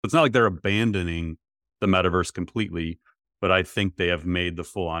It's not like they're abandoning the metaverse completely, but I think they have made the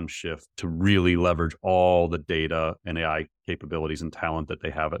full-on shift to really leverage all the data and AI capabilities and talent that they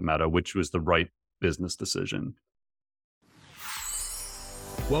have at Meta, which was the right business decision.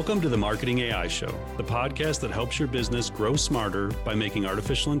 Welcome to the Marketing AI Show, the podcast that helps your business grow smarter by making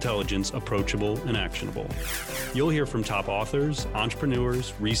artificial intelligence approachable and actionable. You'll hear from top authors,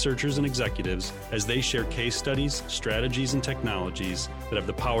 entrepreneurs, researchers, and executives as they share case studies, strategies, and technologies that have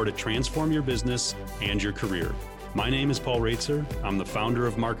the power to transform your business and your career. My name is Paul Raitzer. I'm the founder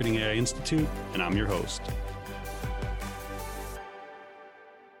of Marketing AI Institute, and I'm your host.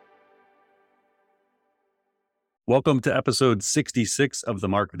 Welcome to episode 66 of the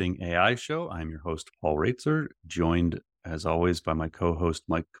Marketing AI Show. I'm your host, Paul Raitzer, joined as always by my co-host,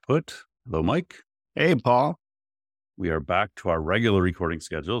 Mike Kaput. Hello, Mike. Hey, Paul. We are back to our regular recording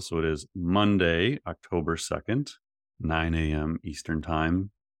schedule. So it is Monday, October 2nd, 9 a.m. Eastern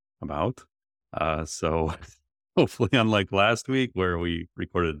time about. So hopefully unlike last week where we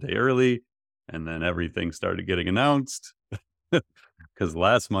recorded a day early and then everything started getting announced. Because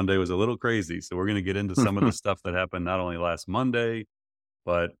last Monday was a little crazy. So we're going to get into some of the stuff that happened not only last Monday,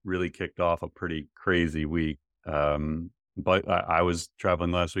 but really kicked off a pretty crazy week. But I was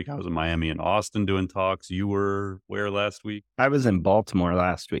traveling last week. I was in Miami and Austin doing talks. You were where last week? I was in Baltimore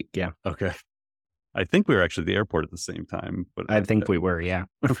last week. Yeah. Okay. I think we were actually at the airport at the same time. But I think we were, yeah.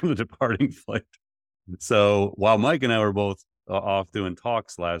 From the departing flight. So while Mike and I were both off doing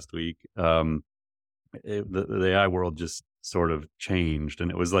talks last week, the AI world just sort of changed. And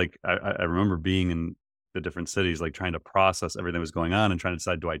it was like, I remember being in the different cities, like trying to process everything that was going on and trying to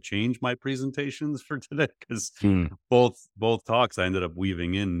decide, do I change my presentations for today? Because both talks, I ended up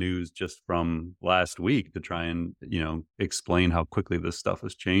weaving in news just from last week to try and, explain how quickly this stuff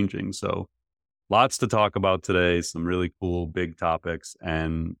is changing. So lots to talk about today, some really cool big topics,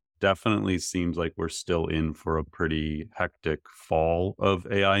 and definitely seems like we're still in for a pretty hectic fall of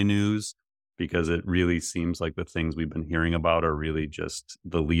AI news, because it really seems like the things we've been hearing about are really just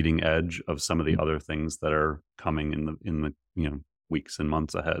the leading edge of some of the other things that are coming in the weeks and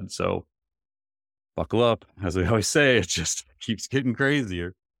months ahead. So buckle up, as we always say. It just keeps getting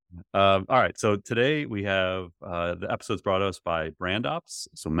crazier. All right, so today we have the episode's brought us by Brand Ops.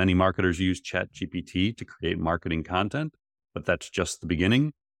 So many marketers use ChatGPT to create marketing content, but that's just the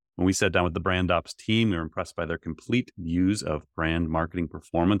beginning. When we sat down with the Brand Ops team, we were impressed by their complete views of brand marketing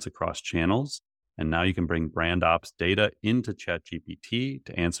performance across channels. And now you can bring Brand Ops data into ChatGPT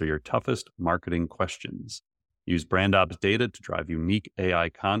to answer your toughest marketing questions. Use Brand Ops data to drive unique AI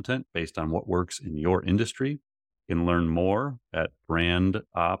content based on what works in your industry. You can learn more at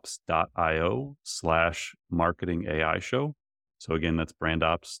brandops.io/marketing AI show. So again, that's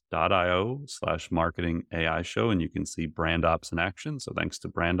brandops.io/marketing AI show. And you can see Brand Ops in action. So thanks to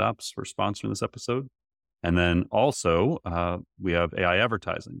Brand Ops for sponsoring this episode. And then also we have AI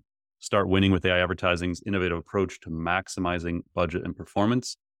advertising. Start winning with AI advertising's innovative approach to maximizing budget and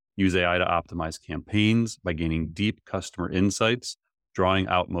performance. Use AI to optimize campaigns by gaining deep customer insights, drawing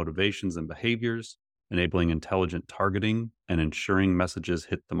out motivations and behaviors, enabling intelligent targeting, and ensuring messages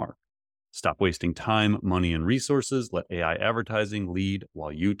hit the mark. Stop wasting time, money, and resources. Let AI advertising lead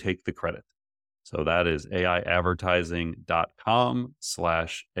while you take the credit. So that is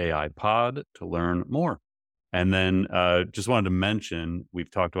aiadvertising.com/AI pod to learn more. And then just wanted to mention,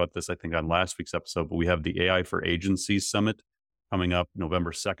 we've talked about this, I think, on last week's episode, but we have the AI for Agencies Summit coming up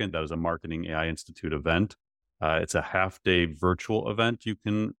November 2nd. That is a Marketing AI Institute event. It's a half-day virtual event you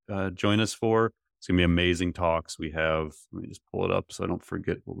can join us for. It's going to be amazing talks. We have, let me just pull it up so I don't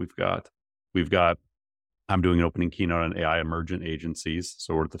forget what we've got. I'm doing an opening keynote on AI emergent agencies.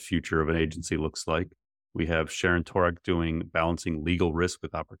 So what the future of an agency looks like. We have Sharon Torek doing balancing legal risk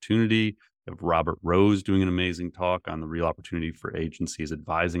with opportunity. We have Robert Rose doing an amazing talk on the real opportunity for agencies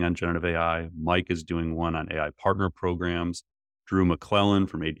advising on generative AI. Mike is doing one on AI partner programs. Drew McClellan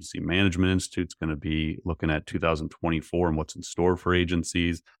from Agency Management Institute is going to be looking at 2024 and what's in store for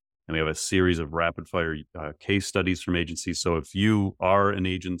agencies. And we have a series of rapid fire case studies from agencies. So if you are an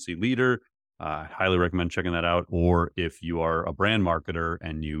agency leader, I highly recommend checking that out. Or if you are a brand marketer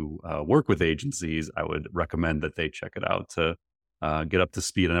and you work with agencies, I would recommend that they check it out to get up to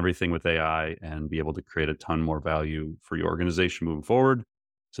speed on everything with AI and be able to create a ton more value for your organization moving forward.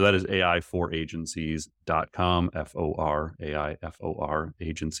 So that is aiforagencies.com, FOR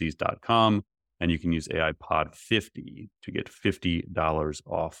agencies.com. And you can use AI Pod 50 to get $50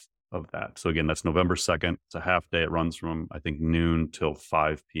 off of that. So again, that's November 2nd. It's a half day. It runs from, I think, noon till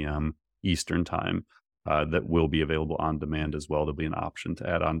 5 p.m. Eastern time. That will be available on demand as well. There'll be an option to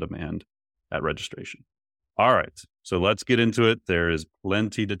add on demand at registration. All right. So let's get into it. There is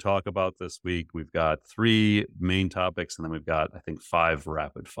plenty to talk about this week. We've got 3 main topics, and then we've got, I think, 5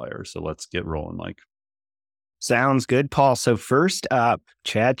 rapid fire. So let's get rolling, Mike. Sounds good, Paul. So first up,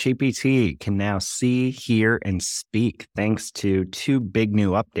 ChatGPT can now see, hear, and speak thanks to 2 big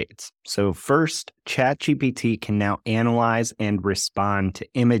new updates. So first, ChatGPT can now analyze and respond to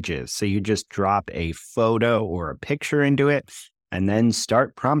images. So you just drop a photo or a picture into it and then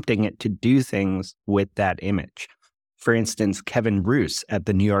start prompting it to do things with that image. For instance, Kevin Roose at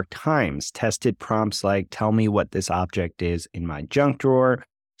the New York Times tested prompts like, tell me what this object is in my junk drawer,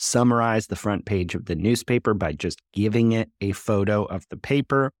 summarize the front page of the newspaper by just giving it a photo of the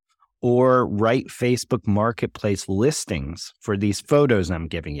paper, or write Facebook Marketplace listings for these photos I'm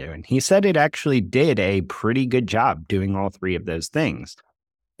giving you. And he said it actually did a pretty good job doing all 3 of those things.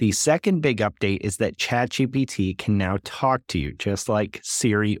 The second big update is that ChatGPT can now talk to you just like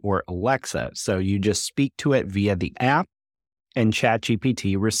Siri or Alexa. So you just speak to it via the app and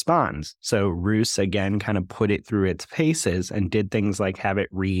ChatGPT responds. So Roos, again, kind of put it through its paces and did things like have it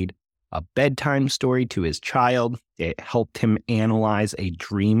read a bedtime story to his child. It helped him analyze a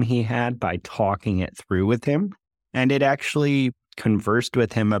dream he had by talking it through with him. And it actually conversed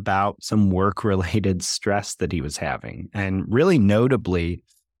with him about some work-related stress that he was having. And really notably,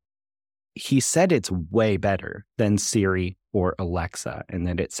 he said it's way better than Siri or Alexa and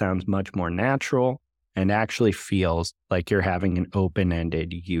that it sounds much more natural and actually feels like you're having an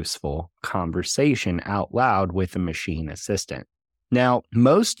open-ended, useful conversation out loud with a machine assistant. Now,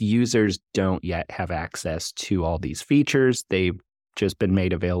 most users don't yet have access to all these features. They've just been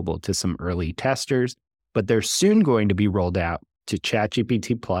made available to some early testers, but they're soon going to be rolled out to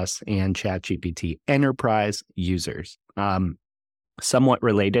ChatGPT Plus and ChatGPT Enterprise users. Somewhat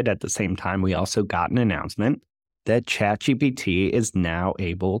related, at the same time, we also got an announcement that ChatGPT is now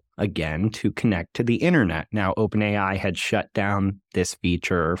able, again, to connect to the internet. Now, OpenAI had shut down this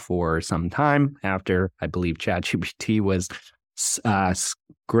feature for some time after, I believe, ChatGPT was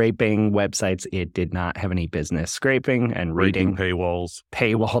scraping websites it did not have any business scraping and reading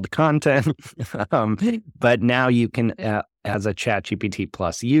paywalled content. But now you can, as a ChatGPT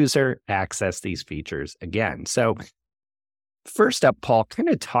Plus user, access these features again. So first up, Paul, kind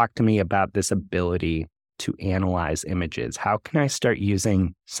of talk to me about this ability to analyze images. How can I start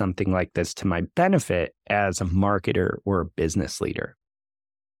using something like this to my benefit as a marketer or a business leader?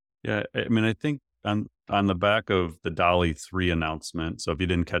 Yeah, I mean, I think on the back of the DALL-E 3 announcement, so if you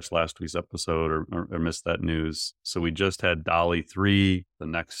didn't catch last week's episode or missed that news, so we just had DALL-E 3, the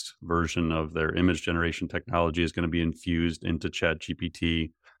next version of their image generation technology is going to be infused into ChatGPT.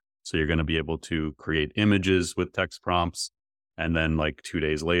 So you're going to be able to create images with text prompts. And then like 2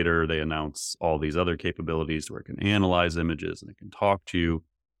 days later, they announce all these other capabilities where it can analyze images and it can talk to you.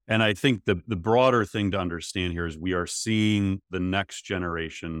 And I think the broader thing to understand here is we are seeing the next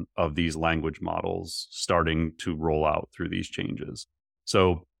generation of these language models starting to roll out through these changes.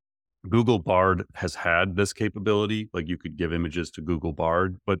 So Google Bard has had this capability, like you could give images to Google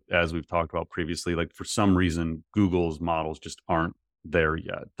Bard, but as we've talked about previously, like for some reason, Google's models just aren't there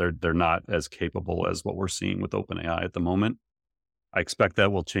yet. They're not as capable as what we're seeing with OpenAI at the moment. I expect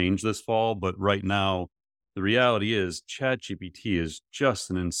that will change this fall, but right now, the reality is ChatGPT is just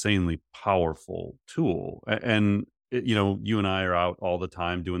an insanely powerful tool. And, you and I are out all the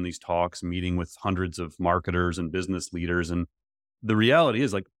time doing these talks, meeting with hundreds of marketers and business leaders. And the reality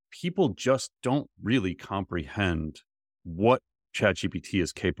is like people just don't really comprehend what ChatGPT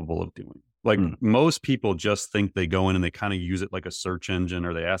is capable of doing. Like most people just think they go in and they kind of use it like a search engine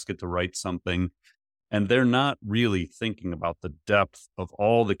or they ask it to write something. And they're not really thinking about the depth of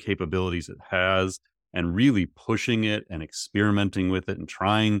all the capabilities it has and really pushing it and experimenting with it and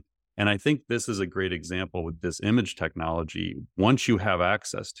trying. And I think this is a great example with this image technology. Once you have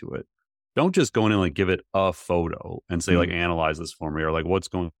access to it, don't just go in and like give it a photo and say like, analyze this for me or like what's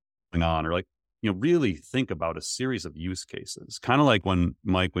going on or like, really think about a series of use cases. Kind of like when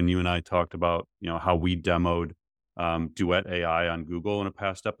Mike, when you and I talked about, how we demoed Duet AI on Google in a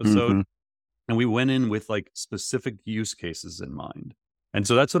past episode. And we went in with like specific use cases in mind. And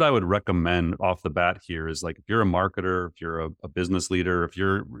so that's what I would recommend off the bat here is like, if you're a marketer, if you're a business leader, if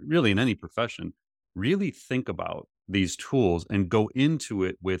you're really in any profession, really think about these tools and go into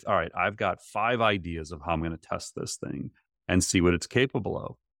it with, all right, I've got 5 ideas of how I'm going to test this thing and see what it's capable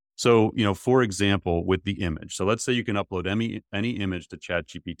of. So, for example, with the image. So let's say you can upload any image to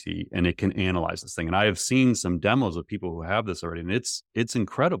ChatGPT and it can analyze this thing. And I have seen some demos of people who have this already, and it's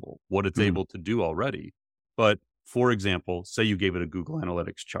incredible what it's able to do already. But for example, say you gave it a Google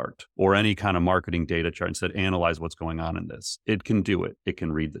Analytics chart or any kind of marketing data chart and said, analyze what's going on in this. It can do it. It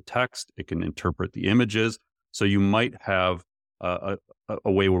can read the text. It can interpret the images. So you might have a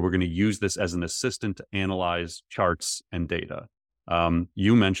way where we're going to use this as an assistant to analyze charts and data.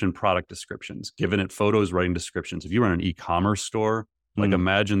 You mentioned product descriptions, giving it photos, writing descriptions. If you run an e-commerce store, like Mm,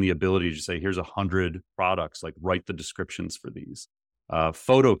 imagine the ability to say, here's 100 products, like write the descriptions for these.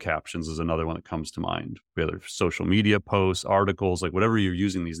 Photo captions is another one that comes to mind, whether social media posts, articles, like whatever you're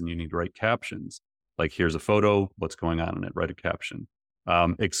using these and you need to write captions. Like here's a photo, what's going on in it, write a caption.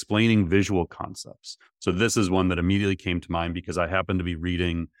 Explaining visual concepts. So this is one that immediately came to mind because I happened to be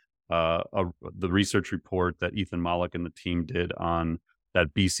reading the research report that Ethan Mollick and the team did on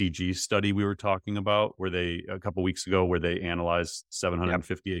that BCG study we were talking about, where they a couple of weeks ago, where they analyzed yep.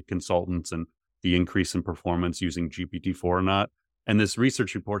 758 consultants and the increase in performance using GPT-4 or not. And this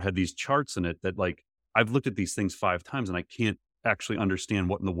research report had these charts in it that, like, I've looked at these things 5 times and I can't actually understand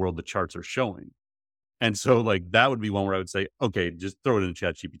what in the world the charts are showing. And so, like, that would be one where I would say, okay, just throw it in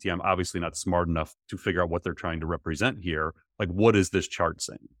ChatGPT. I'm obviously not smart enough to figure out what they're trying to represent here. Like, what is this chart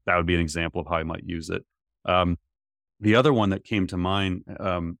saying? That would be an example of how I might use it. Um, the other one that came to mind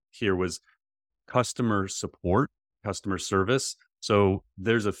here was customer support, customer service. So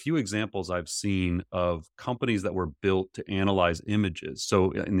there's a few examples I've seen of companies that were built to analyze images. So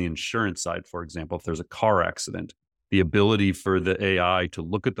in the insurance side, for example, if there's a car accident, the ability for the AI to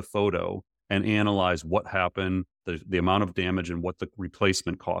look at the photo and analyze what happened, the amount of damage, and what the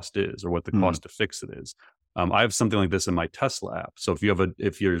replacement cost is, or what the Mm, cost to fix it is. I have something like this in my Tesla app. So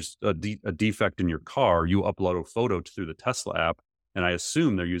if there's a defect in your car, you upload a photo through the Tesla app, and I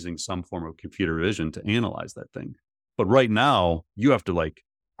assume they're using some form of computer vision to analyze that thing. But right now, you have to like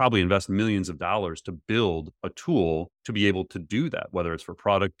probably invest millions of dollars to build a tool to be able to do that, whether it's for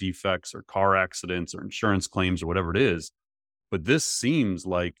product defects or car accidents or insurance claims or whatever it is. But this seems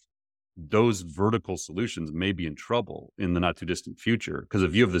like those vertical solutions may be in trouble in the not too distant future. Because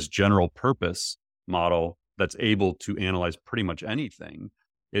if you have this general purpose model that's able to analyze pretty much anything,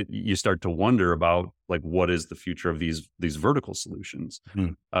 you start to wonder about like what is the future of these vertical solutions.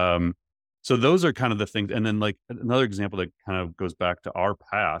 mm, Um, so those are kind of the things. And then like another example that kind of goes back to our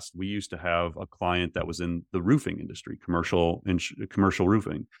past, we used to have a client that was in the roofing industry, commercial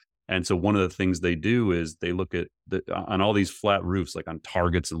roofing. And so one of the things they do is they look at on all these flat roofs, like on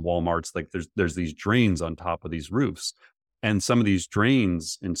Targets and Walmarts, like there's these drains on top of these roofs. And some of these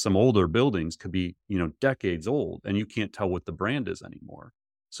drains in some older buildings could be, decades old, and you can't tell what the brand is anymore.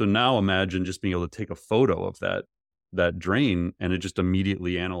 So now imagine just being able to take a photo of that drain, and it just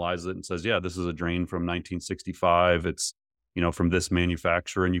immediately analyzes it and says, yeah, this is a drain from 1965. It's, from this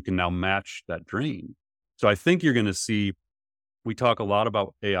manufacturer, and you can now match that drain. So I think you're going to see, we talk a lot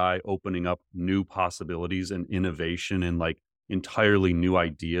about AI opening up new possibilities and innovation and like entirely new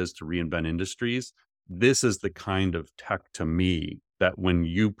ideas to reinvent industries. This is the kind of tech to me that when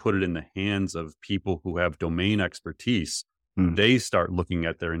you put it in the hands of people who have domain expertise, mm. they start looking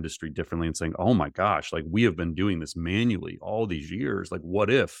at their industry differently and saying, oh my gosh, like we have been doing this manually all these years. Like, what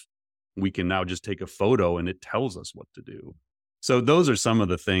if we can now just take a photo and it tells us what to do? So those are some of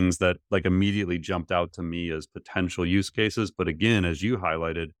the things that like immediately jumped out to me as potential use cases. But again, as you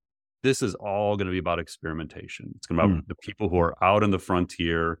highlighted, this is all going to be about experimentation. It's going to be Mm. about the people who are out on the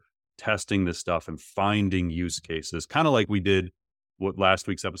frontier testing this stuff and finding use cases, kind of like we did what last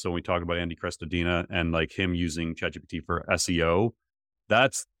week's episode when we talked about Andy Crestodina and like him using ChatGPT for SEO.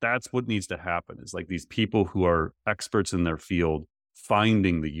 That's what needs to happen, is like these people who are experts in their field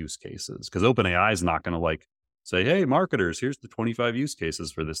finding the use cases, because OpenAI is not going to like say, hey, marketers, here's the 25 use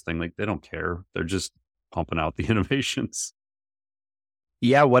cases for this thing. Like they don't care. They're just pumping out the innovations.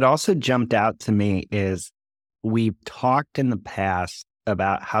 Yeah, what also jumped out to me is we've talked in the past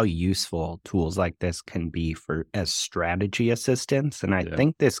about how useful tools like this can be for as strategy assistants. And I Yeah.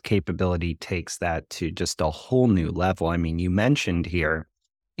 think this capability takes that to just a whole new level. I mean, you mentioned here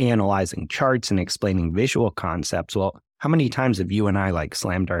analyzing charts and explaining visual concepts. Well, how many times have you and I like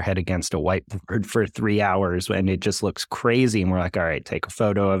slammed our head against a whiteboard for 3 hours and it just looks crazy? And we're like, all right, take a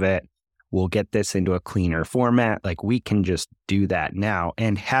photo of it. We'll get this into a cleaner format. Like we can just do that now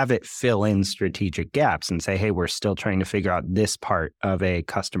and have it fill in strategic gaps and say, hey, we're still trying to figure out this part of a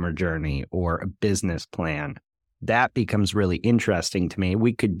customer journey or a business plan. That becomes really interesting to me.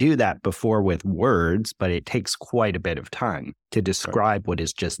 We could do that before with words, but it takes quite a bit of time to describe what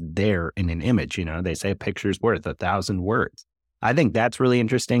is just there in an image. They say a picture's worth 1,000 words. I think that's really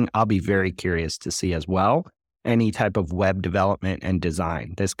interesting. I'll be very curious to see as well any type of web development and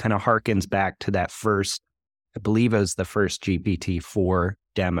design. This kind of harkens back to that first, I believe it was the first GPT-4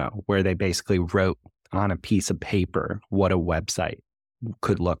 demo, where they basically wrote on a piece of paper what a website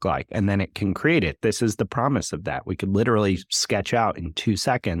could look like. And then it can create it. This is the promise of that. We could literally sketch out in 2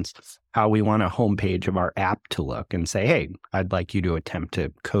 seconds how we want a homepage of our app to look and say, hey, I'd like you to attempt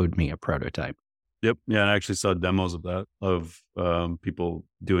to code me a prototype. Yep. Yeah. And I actually saw demos of that, of people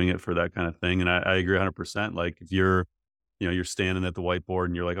doing it for that kind of thing. And I agree 100%. Like if you're standing at the whiteboard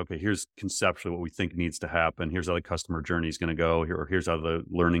and you're like, okay, here's conceptually what we think needs to happen. Here's how the customer journey is going to go here, or here's how the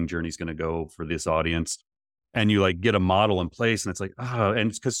learning journey is going to go for this audience. And you like get a model in place and it's like, and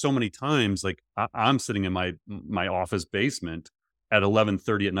it's because so many times, like I'm sitting in my office basement at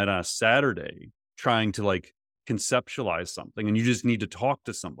 11:30 at night on a Saturday, trying to like conceptualize something, and you just need to talk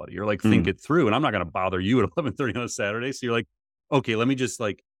to somebody or like think Mm, it through. And I'm not going to bother you at 11:30 on a Saturday. So you're like, okay, let me just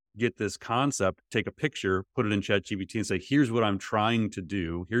like get this concept, take a picture, put it in ChatGPT and say, here's what I'm trying to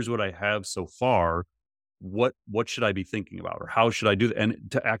do. Here's what I have so far. What should I be thinking about? Or how should I do that? And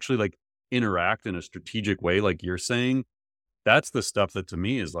to actually like interact in a strategic way, like you're saying, that's the stuff that to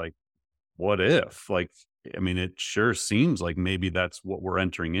me is like, what if? Like, I mean, it sure seems like maybe that's what we're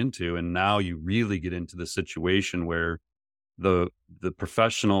entering into. And now you really get into the situation where the the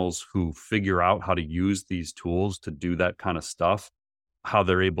professionals who figure out how to use these tools to do that kind of stuff, how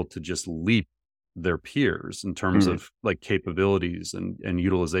they're able to just leap their peers in terms mm. of like capabilities and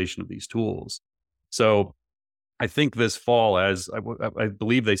utilization of these tools. So I think this fall, as I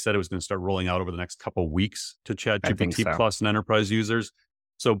believe they said it was going to start rolling out over the next couple of weeks to I think ChatGPT so. Plus and enterprise users.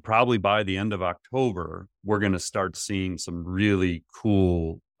 So probably by the end of October, we're going to start seeing some really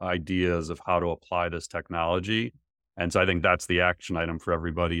cool ideas of how to apply this technology. And so I think that's the action item for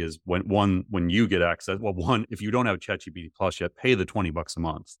everybody is when you get access. Well, one, if you don't have ChatGPT Plus yet, pay the $20 a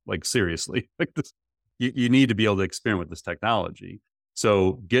month. Like seriously, like this, you need to be able to experiment with this technology.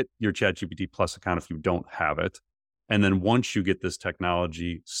 So get your ChatGPT Plus account if you don't have it. And then once you get this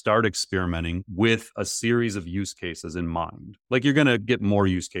technology, start experimenting with a series of use cases in mind. Like you're going to get more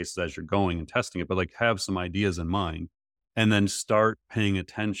use cases as you're going and testing it, but like have some ideas in mind and then start paying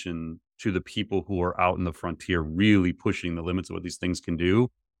attention to the people who are out in the frontier, really pushing the limits of what these things can do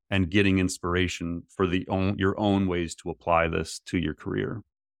and getting inspiration for your own ways to apply this to your career.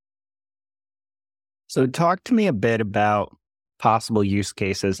 So, talk to me a bit about possible use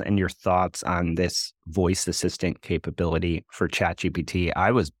cases and your thoughts on this voice assistant capability for ChatGPT.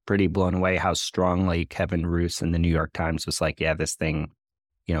 I was pretty blown away how strongly Kevin Roos in the New York Times was like, yeah, this thing,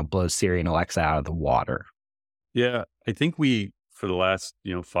 blows Siri and Alexa out of the water. Yeah, I think we for the last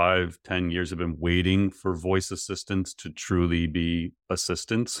 5-10 years have been waiting for voice assistants to truly be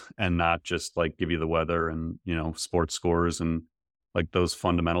assistants and not just like give you the weather and sports scores and like those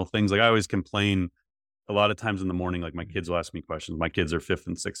fundamental things. Like I always complain a lot of times in the morning, like my kids will ask me questions. My kids are 5th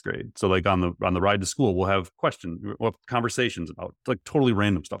and 6th grade, so like on the ride to school, we'll have conversations about like totally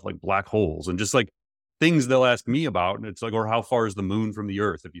random stuff like black holes and just like things they'll ask me about. And it's like, or how far is the moon from the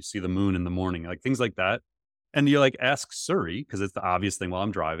Earth? If you see the moon in the morning, like things like that. And you like ask Siri because it's the obvious thing while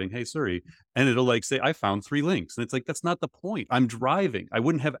I'm driving. Hey Siri, and it'll like say I found 3 links, and it's like that's not the point. I'm driving. I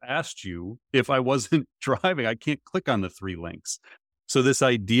wouldn't have asked you if I wasn't driving. I can't click on the 3 links. So this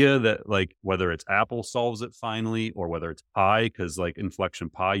idea that like whether it's Apple solves it finally or whether it's Pi, because like Inflection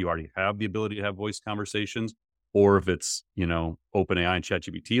Pi, you already have the ability to have voice conversations, or if it's, OpenAI and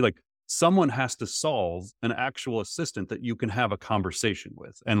ChatGPT, like someone has to solve an actual assistant that you can have a conversation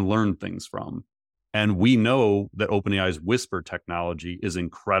with and learn things from. And we know that OpenAI's Whisper technology is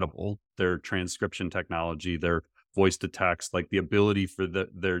incredible. Their transcription technology, their voice to text, like the ability for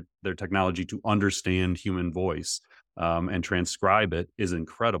their technology to understand human voice and transcribe it is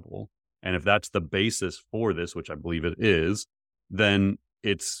incredible. And if that's the basis for this, which I believe it is, then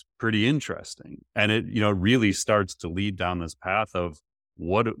it's pretty interesting. And it, really starts to lead down this path of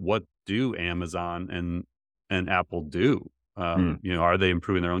what do Amazon and Apple do? Mm, Are they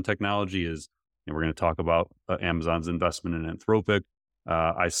improving their own technology? We're going to talk about Amazon's investment in Anthropic.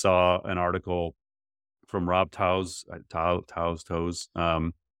 I saw an article from Rob Towes,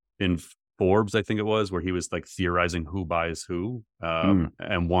 in Forbes, I think it was, where he was like theorizing who buys who. mm.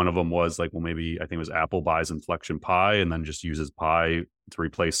 And one of them was like, well, maybe I think it was Apple buys Inflection Pi and then just uses Pi to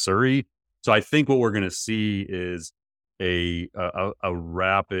replace Siri. So I think what we're going to see is a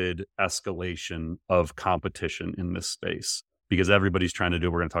rapid escalation of competition in this space because everybody's trying to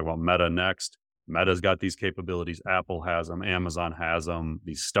do. We're going to talk about Meta next. Meta's got these capabilities. Apple has them. Amazon has them.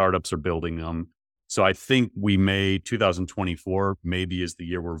 These startups are building them. So I think 2024 maybe is the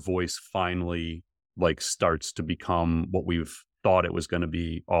year where voice finally like starts to become what we've thought it was going to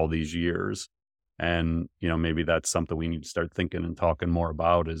be all these years. And, maybe that's something we need to start thinking and talking more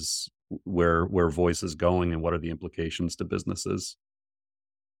about is where voice is going and what are the implications to businesses.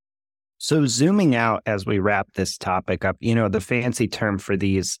 So zooming out as we wrap this topic up, the fancy term for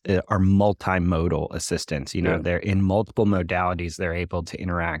these are multimodal assistants. Yeah. They're in multiple modalities. They're able to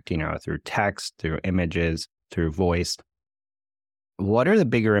interact, through text, through images, through voice. What are the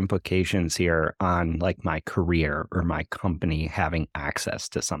bigger implications here on like my career or my company having access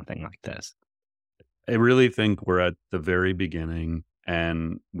to something like this? I really think we're at the very beginning,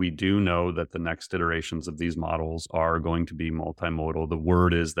 and we do know that the next iterations of these models are going to be multimodal. The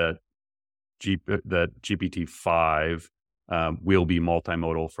word is that that GPT-5 will be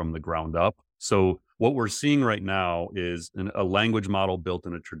multimodal from the ground up. So what we're seeing right now is a language model built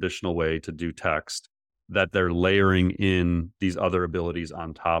in a traditional way to do text that they're layering in these other abilities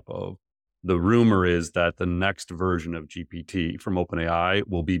on top of. The rumor is that the next version of GPT from OpenAI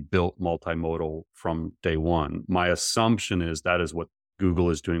will be built multimodal from day one. My assumption is that is what Google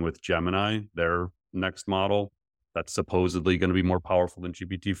is doing with Gemini, their next model that's supposedly going to be more powerful than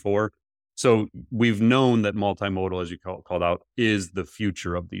GPT-4. So we've known that multimodal, as you called out, is the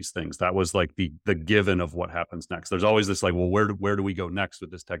future of these things. That was like the given of what happens next. There's always this like, well, where do we go next with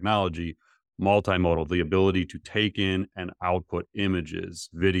this technology? Multimodal, the ability to take in and output images,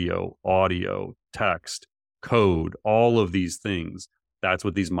 video, audio, text, code, all of these things. That's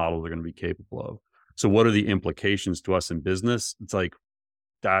what these models are going to be capable of. So what are the implications to us in business? It's like,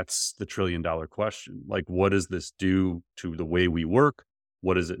 that's the $1 trillion question. Like, what does this do to the way we work?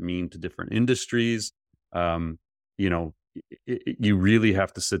 What does it mean to different industries? You know, you really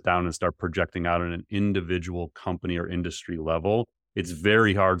have to sit down and start projecting out on an individual company or industry level. It's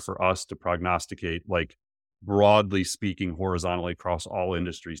very hard for us to prognosticate, like broadly speaking, horizontally across all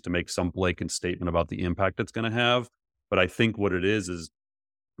industries to make some blanket statement about the impact it's going to have. But I think what it is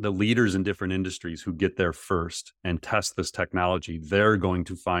the leaders in different industries who get there first and test this technology, they're going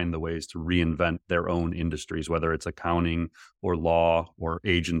to find the ways to reinvent their own industries, whether it's accounting or law or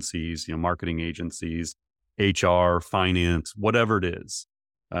agencies, marketing agencies, HR, finance, whatever it is.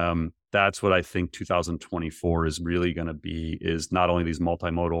 That's what I think 2024 is really going to be, is not only these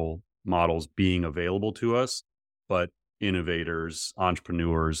multimodal models being available to us, but innovators,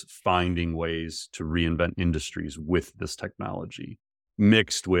 entrepreneurs finding ways to reinvent industries with this technology,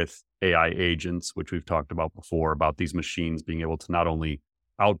 mixed with AI agents, which we've talked about before, about these machines being able to not only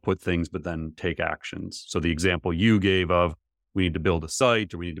output things, but then take actions. So the example you gave of, we need to build a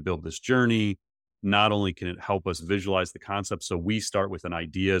site or we need to build this journey, not only can it help us visualize the concept. So we start with an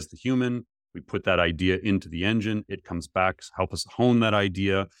idea as the human, we put that idea into the engine, it comes back, help us hone that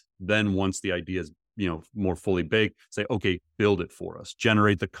idea. Then once the idea is more fully baked, say, okay, build it for us,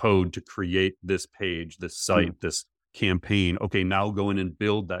 generate the code to create this page, this site, this campaign. Okay, now go in and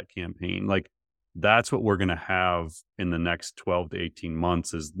build that campaign. Like, that's what we're going to have in the next 12 to 18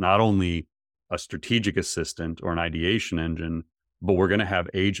 months, is not only a strategic assistant or an ideation engine, but we're going to have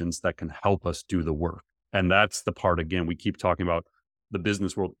agents that can help us do the work. And that's the part, again, we keep talking about the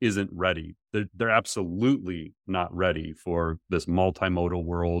business world isn't ready. They're absolutely not ready for this multimodal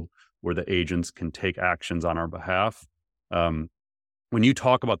world where the agents can take actions on our behalf. When you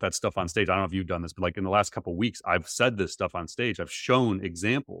talk about that stuff on stage, I don't know if you've done this, but like in the last couple of weeks, I've said this stuff on stage. I've shown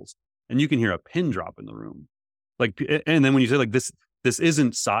examples, and you can hear a pin drop in the room. Like, and then when you say like this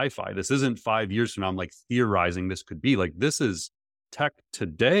isn't sci-fi. This isn't 5 years from now, I'm like theorizing this could be. Like, this is tech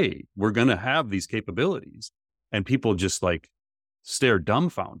today. We're going to have these capabilities, and people just like stare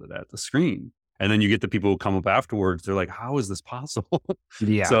dumbfounded at the screen. And then you get the people who come up afterwards. They're like, how is this possible?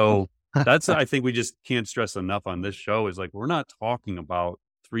 Yeah. So that's, I think we just can't stress enough on this show, is like, we're not talking about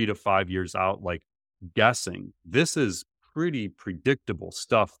 3 to 5 years out, like guessing. This is pretty predictable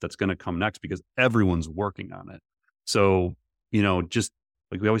stuff that's going to come next because everyone's working on it. So, just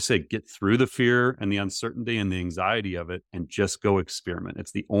like we always say, get through the fear and the uncertainty and the anxiety of it and just go experiment.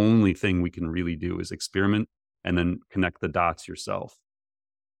 It's the only thing we can really do, is experiment and then connect the dots yourself.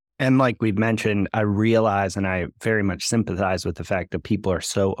 And like we've mentioned, I realize and I very much sympathize with the fact that people are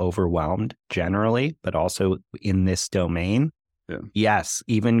so overwhelmed generally, but also in this domain. Yeah. Yes,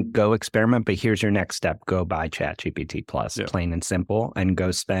 even go experiment, but here's your next step. Go buy ChatGPT Plus, plain and simple, and go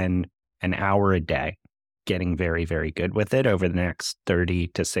spend an hour a day getting very, very good with it over the next 30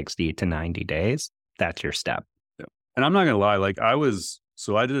 to 60 to 90 days. That's your step. Yeah. And I'm not going to lie, like I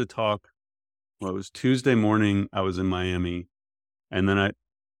did a talk, it was Tuesday morning, I was in Miami, and then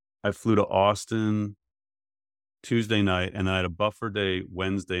I flew to Austin Tuesday night, and then I had a buffer day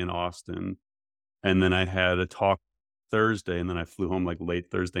Wednesday in Austin, and then I had a talk Thursday, and then I flew home like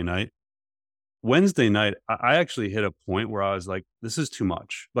late Thursday night. Wednesday night, I actually hit a point where I was like, this is too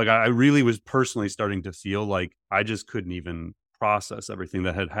much. Like, I really was personally starting to feel like I just couldn't even process everything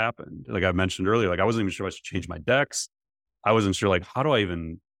that had happened. Like I mentioned earlier, like I wasn't even sure I should change my decks. I wasn't sure, like, how do I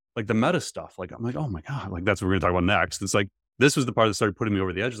even like the meta stuff. Like, I'm like, oh my God, like that's what we're going to talk about next. It's like, this was the part that started putting me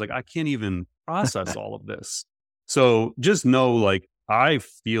over the edge. It's like, I can't even process all of this. So just know, like, I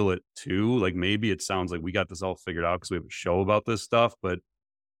feel it too. Like maybe it sounds like we got this all figured out because we have a show about this stuff, but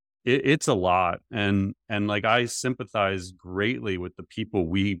it's a lot. And like, I sympathize greatly with the people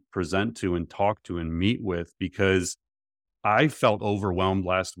we present to and talk to and meet with, because I felt overwhelmed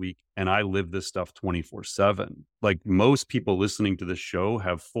last week and I live this stuff 24/7. Like most people listening to this show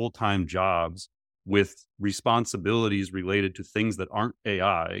have full-time jobs with responsibilities related to things that aren't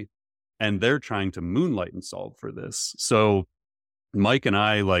AI, and they're trying to moonlight and solve for this. So Mike and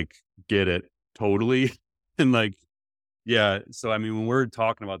I like get it totally. And like, yeah, so I mean, when we're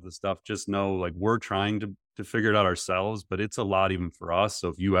talking about this stuff, just know like we're trying to figure it out ourselves, but it's a lot even for us. So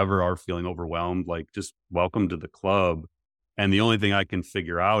if you ever are feeling overwhelmed, like just welcome to the club. And the only thing I can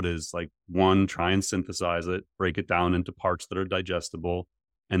figure out is like, one, try and synthesize it, break it down into parts that are digestible.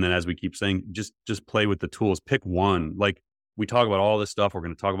 And then as we keep saying, just play with the tools. Pick one. Like we talk about all this stuff. We're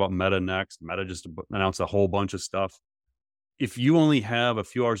going to talk about Meta next. Meta just announced a whole bunch of stuff. If you only have a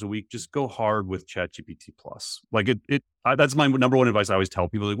few hours a week, just go hard with ChatGPT Plus. Like that's my number one advice. I always tell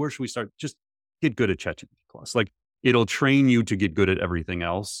people, like, where should we start? Just get good at ChatGPT Plus. Like it'll train you to get good at everything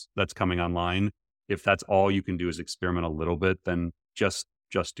else that's coming online. If that's all you can do is experiment a little bit, then just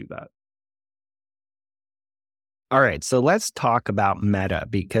do that. All right, so let's talk about Meta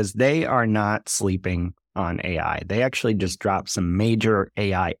because they are not sleeping on AI. They actually just dropped some major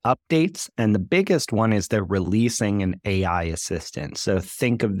AI updates, and the biggest one is they're releasing an AI assistant. So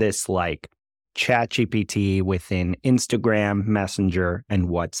think of this like ChatGPT within Instagram, Messenger, and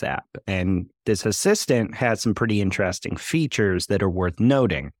WhatsApp. And this assistant has some pretty interesting features that are worth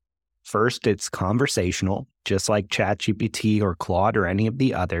noting. First, it's conversational, just like ChatGPT or Claude or any of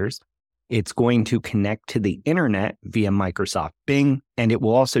the others. It's going to connect to the internet via Microsoft Bing, and it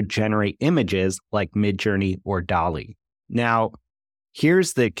will also generate images like Midjourney or DALL-E. Now,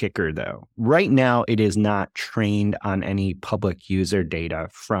 here's the kicker, though. Right now, it is not trained on any public user data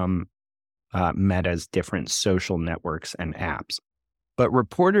from Meta's different social networks and apps. But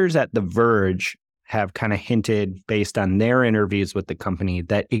reporters at The Verge have kind of hinted, based on their interviews with the company,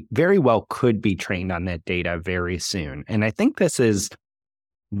 that it very well could be trained on that data very soon. And I think this is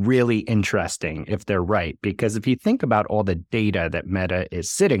really interesting if they're right, because if you think about all the data that Meta is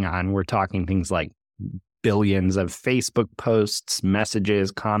sitting on, we're talking things like billions of Facebook posts, messages,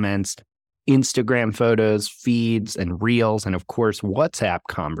 comments, Instagram photos, feeds, and reels, and of course, WhatsApp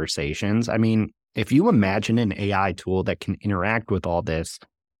conversations. I mean, if you imagine an AI tool that can interact with all this,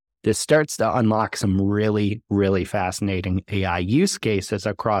 this starts to unlock some really, really fascinating AI use cases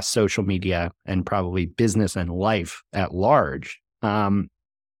across social media and probably business and life at large.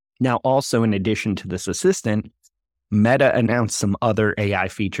 Now, also, in addition to this assistant, Meta announced some other AI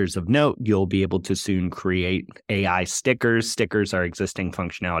features of note. You'll be able to soon create AI stickers. Stickers are existing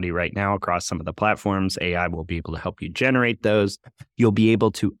functionality right now across some of the platforms. AI will be able to help you generate those. You'll be able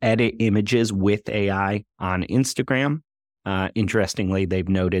to edit images with AI on Instagram. Interestingly, they've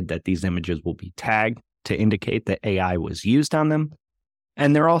noted that these images will be tagged to indicate that AI was used on them.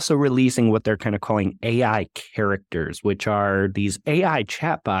 And they're also releasing what they're kind of calling AI characters, which are these AI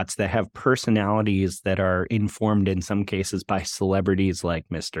chatbots that have personalities that are informed in some cases by celebrities like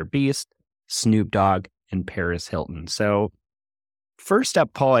Mr. Beast, Snoop Dogg, and Paris Hilton. So first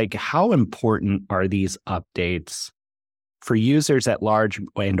up, Paul, like, how important are these updates for users at large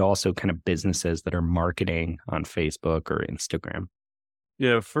and also kind of businesses that are marketing on Facebook or Instagram?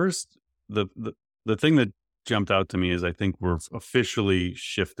 Yeah, first, the thing that jumped out to me is I think we're officially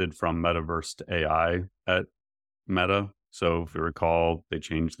shifted from metaverse to AI at Meta. So if you recall, they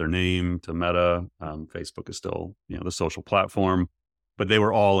changed their name to Meta. Facebook is still, the social platform, but they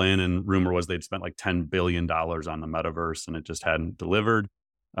were all in, and rumor was they'd spent like $10 billion on the metaverse and it just hadn't delivered.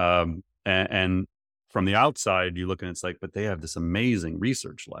 And from the outside, you look and it's like, but they have this amazing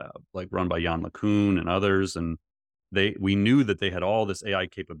research lab, like run by Jan LeCun and others. And we knew that they had all this AI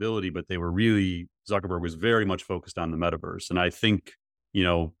capability, but Zuckerberg was very much focused on the metaverse. And I think,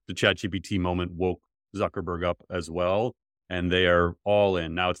 the ChatGPT moment woke Zuckerberg up as well, and they are all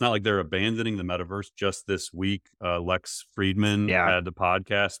in. Now, it's not like they're abandoning the metaverse. Just this week, Lex Friedman had the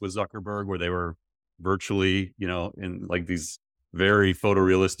podcast with Zuckerberg where they were virtually, in like these very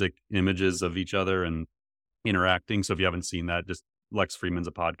photorealistic images of each other and interacting. So if you haven't seen that, just Lex Friedman's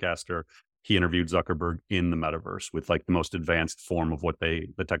a podcaster. He interviewed Zuckerberg in the metaverse with like the most advanced form of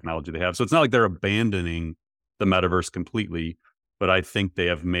the technology they have. So it's not like they're abandoning the metaverse completely, but I think they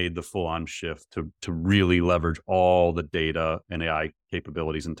have made the full on shift to really leverage all the data and AI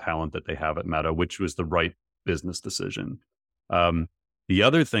capabilities and talent that they have at Meta, which was the right business decision. The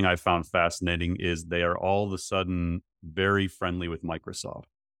other thing I found fascinating is they are all of a sudden very friendly with Microsoft.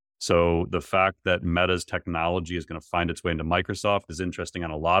 So the fact that Meta's technology is going to find its way into Microsoft is interesting on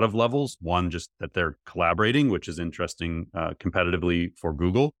a lot of levels. One, just that they're collaborating, which is interesting competitively for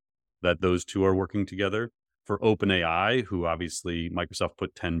Google, that those two are working together. For OpenAI, who obviously Microsoft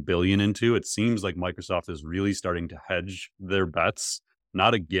put 10 billion into, it seems like Microsoft is really starting to hedge their bets,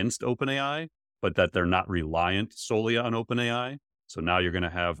 not against OpenAI, but that they're not reliant solely on OpenAI. So now you're going to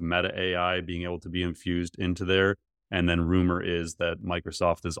have Meta AI being able to be infused into there. And then rumor is that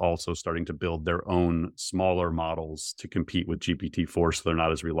Microsoft is also starting to build their own smaller models to compete with GPT-4, so they're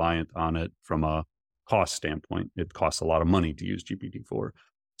not as reliant on it from a cost standpoint. It costs a lot of money to use GPT-4.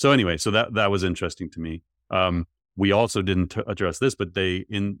 So anyway, so that was interesting to me. We also didn't address this, but they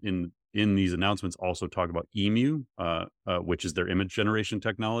in these announcements also talk about Emu, which is their image generation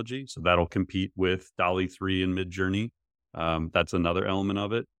technology. So that'll compete with DALL-E 3 and Midjourney. That's another element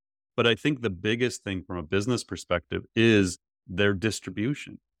of it. But I think the biggest thing from a business perspective is their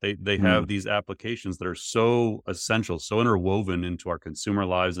distribution. They have these applications that are so essential, so interwoven into our consumer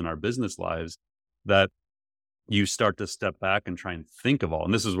lives and our business lives that you start to step back and try and think of all.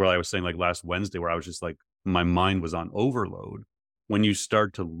 And this is where I was saying, like last Wednesday, where I was just like, my mind was on overload. When you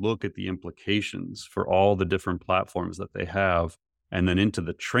start to look at the implications for all the different platforms that they have, and then into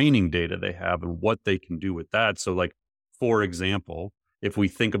the training data they have and what they can do with that. So, like, for example, if we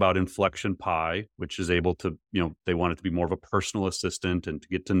think about Inflection Pi, which is able to, they want it to be more of a personal assistant and to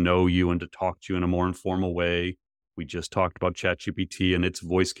get to know you and to talk to you in a more informal way. We just talked about ChatGPT and its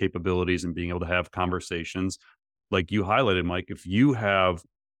voice capabilities and being able to have conversations. Like you highlighted, Mike, if you have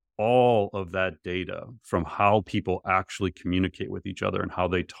all of that data from how people actually communicate with each other and how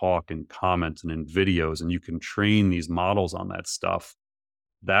they talk and comment and in videos, and you can train these models on that stuff,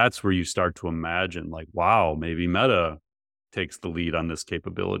 that's where you start to imagine, like, wow, maybe Meta takes the lead on this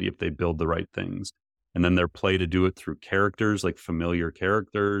capability if they build the right things. And then their play to do it through characters, like familiar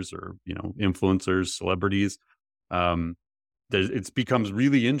characters or, influencers, celebrities. It becomes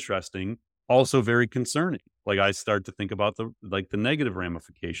really interesting, also very concerning. Like I start to think about the negative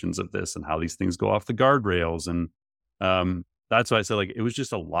ramifications of this and how these things go off the guardrails. And that's why I said, like, it was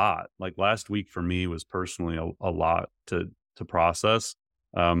just a lot. Like last week for me was personally a lot to process.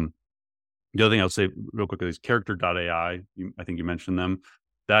 The other thing I'll say real quickly is character.ai. I think you mentioned them.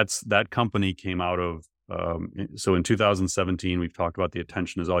 That company came out of, so in 2017, we've talked about the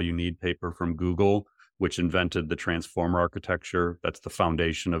attention is all you need paper from Google, which invented the transformer architecture. That's the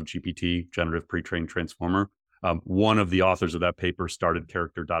foundation of GPT, generative pre-trained transformer. One of the authors of that paper started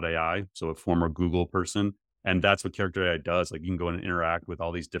character.ai, so a former Google person. And that's what character.ai does. Like you can go and interact with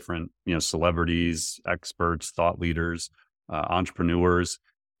all these different, celebrities, experts, thought leaders, entrepreneurs.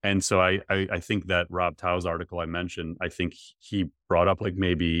 And so I think that Rob Tao's article I mentioned, I think he brought up like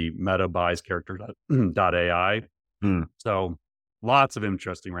maybe Meta buys character.ai. So lots of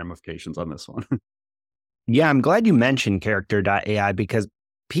interesting ramifications on this one. Yeah, I'm glad you mentioned character.ai because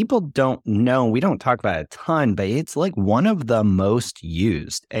people don't know, we don't talk about it a ton, but it's like one of the most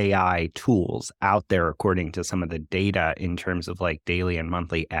used AI tools out there, according to some of the data in terms of like daily and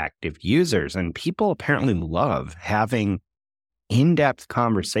monthly active users. And people apparently love having in-depth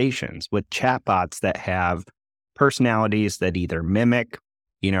conversations with chatbots that have personalities that either mimic,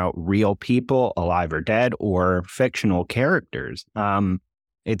 real people, alive or dead, or fictional characters.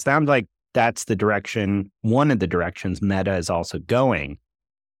 It sounds like that's one of the directions Meta is also going.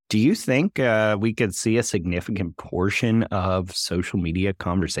 Do you think we could see a significant portion of social media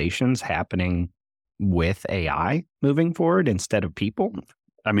conversations happening with AI moving forward instead of people?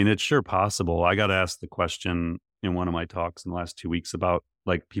 I mean, it's sure possible. I got asked the question in one of my talks in the last 2 weeks about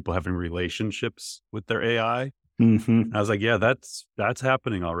like people having relationships with their AI. Mm-hmm. I was like, yeah, that's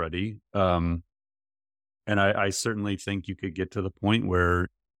happening already. And I certainly think you could get to the point where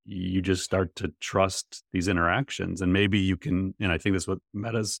you just start to trust these interactions, and maybe you can, and I think that's what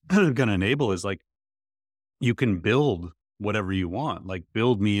Meta's going to enable is like, you can build whatever you want, like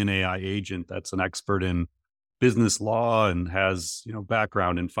build me an AI agent that's an expert in business law and has,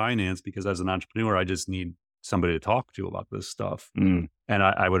 background in finance, because as an entrepreneur, I just need somebody to talk to about this stuff. And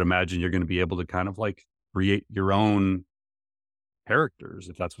I would imagine you're going to be able to kind of like create your own characters,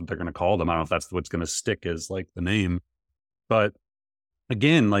 if that's what they're going to call them. I don't know if that's what's going to stick as like the name, but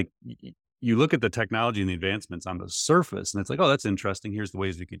again, like you look at the technology and the advancements on the surface and it's like, oh, that's interesting. Here's the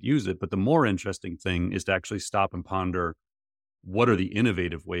ways we could use it. But the more interesting thing is to actually stop and ponder, what are the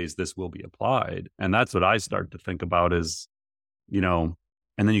innovative ways this will be applied? And that's what I start to think about is,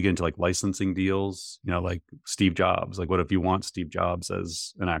 and then you get into like licensing deals, like Steve Jobs. Like, what if you want Steve Jobs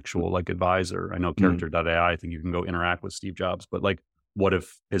as an actual like advisor? I know character.ai, I think you can go interact with Steve Jobs, but like, what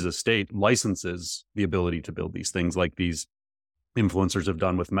if his estate licenses the ability to build these things like these influencers have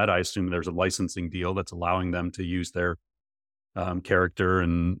done with Meta? I assume there's a licensing deal that's allowing them to use their character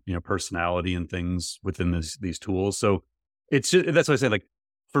and personality and things within these tools. So it's just, that's why I say, like,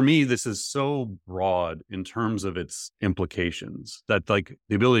 for me, this is so broad in terms of its implications, that like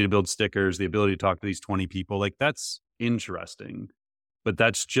the ability to build stickers, the ability to talk to these 20 people, like that's interesting, but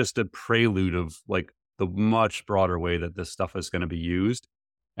that's just a prelude of like the much broader way that this stuff is going to be used.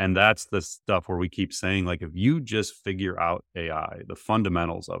 And that's the stuff where we keep saying, like, if you just figure out AI, the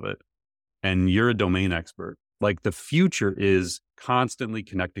fundamentals of it, and you're a domain expert, like the future is constantly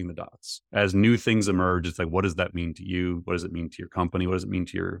connecting the dots. As new things emerge, it's like, what does that mean to you? What does it mean to your company? What does it mean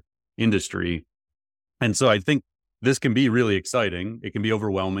to your industry? And so I think this can be really exciting. It can be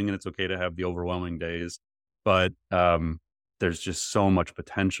overwhelming, and it's okay to have the overwhelming days. But there's just so much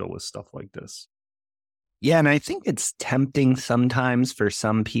potential with stuff like this. Yeah, and I think it's tempting sometimes for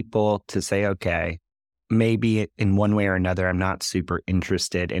some people to say, okay, maybe in one way or another, I'm not super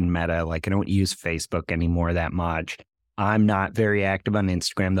interested in Meta. Like, I don't use Facebook anymore that much. I'm not very active on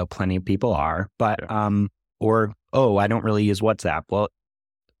Instagram, though plenty of people are. But, Yeah. or, oh, I don't really use WhatsApp. Well,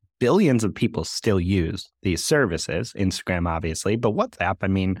 billions of people still use these services, Instagram, obviously, but WhatsApp, I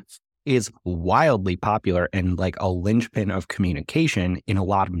mean, is wildly popular and like a linchpin of communication in a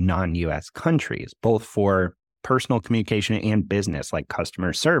lot of non-US countries, both for personal communication and business, like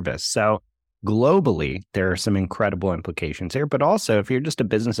customer service. So globally, there are some incredible implications here. But also, if you're just a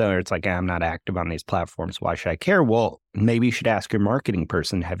business owner, it's like, I'm not active on these platforms. Why should I care? Well, maybe you should ask your marketing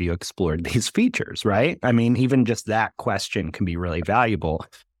person, have you explored these features, right? I mean, even just that question can be really valuable.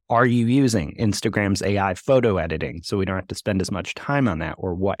 Are you using Instagram's AI photo editing so we don't have to spend as much time on that,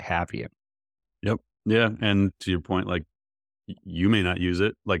 or what have you? Yep. Yeah. And to your point, like, you may not use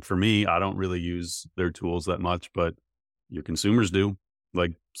it. Like for me, I don't really use their tools that much, but your consumers do.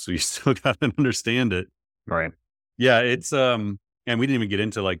 Like, so you still got to understand it. Right. Yeah. And we didn't even get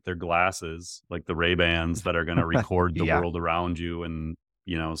into like their glasses, like the Ray-Bans that are going to record the Yeah. world around you. And,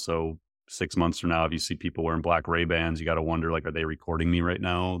 so 6 months from now, if you see people wearing black Ray-Bans, you got to wonder, like, are they recording me right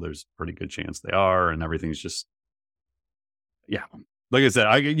now? There's a pretty good chance they are. And everything's just, yeah. Like I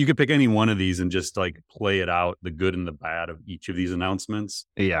said, you could pick any one of these and just like play it out, the good and the bad of each of these announcements.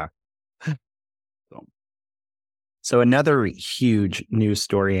 Yeah. So, So another huge news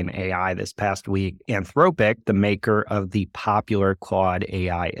story in AI this past week, Anthropic, the maker of the popular Claude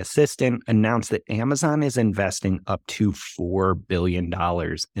AI assistant, announced that Amazon is investing up to $4 billion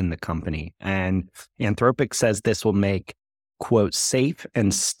in the company. And Anthropic says this will make, quote, safe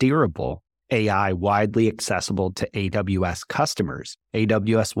and steerable AI widely accessible to AWS customers.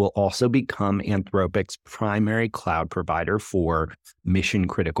 AWS will also become Anthropic's primary cloud provider for mission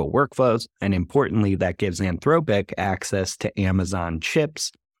critical workflows. And importantly, that gives Anthropic access to Amazon chips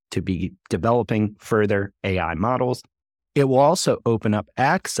to be developing further AI models. It will also open up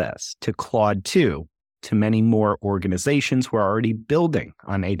access to Claude 2 to many more organizations who are already building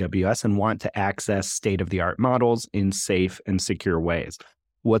on AWS and want to access state-of-the-art models in safe and secure ways.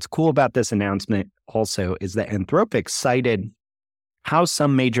 What's cool about this announcement also is that Anthropic cited how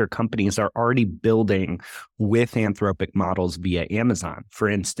some major companies are already building with Anthropic models via Amazon. For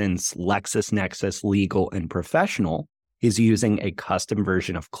instance, LexisNexis Legal and Professional is using a custom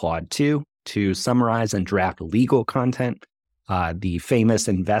version of Claude 2 to summarize and draft legal content. The famous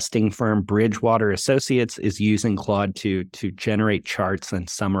investing firm Bridgewater Associates is using Claude 2 to generate charts and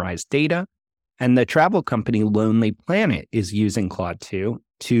summarize data. And the travel company Lonely Planet is using Claude 2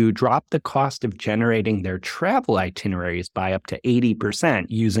 to drop the cost of generating their travel itineraries by up to 80%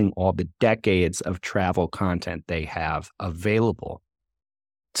 using all the decades of travel content they have available.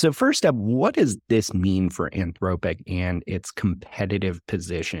 So first up, what does this mean for Anthropic and its competitive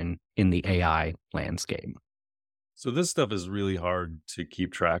position in the AI landscape? so this stuff is really hard to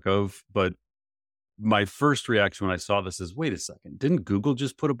keep track of, but my first reaction when I saw this is, wait a second, didn't Google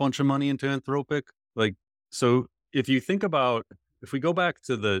just put a bunch of money into Anthropic? Like, so if you think about, if we go back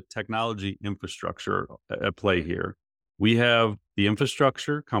to the technology infrastructure at play here, we have the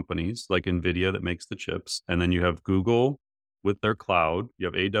infrastructure companies like NVIDIA that makes the chips. And then you have Google with their cloud. You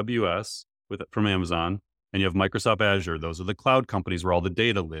have AWS from Amazon, and you have Microsoft Azure. Those are the cloud companies where all the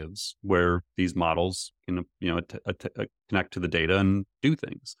data lives, where these models can, connect to the data and do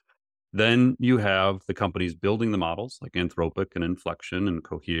things. Then you have the companies building the models like Anthropic and Inflection and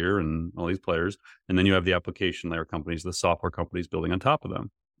Cohere and all these players. And then you have the application layer companies, the software companies building on top of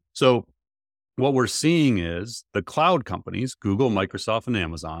them. So what we're seeing is the cloud companies, Google, Microsoft, and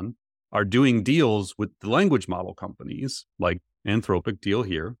Amazon, are doing deals with the language model companies like Anthropic deal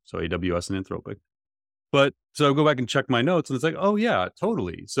here. So AWS and Anthropic. But so I go back and check my notes, and it's like, oh yeah,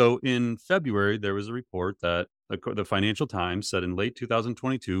 totally. So in February, there was a report that the Financial Times said in late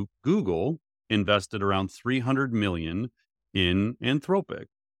 2022, Google invested around 300 million in Anthropic.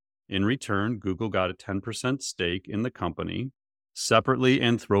 In return, Google got a 10% stake in the company. Separately,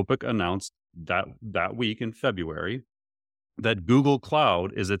 Anthropic announced that week in February that Google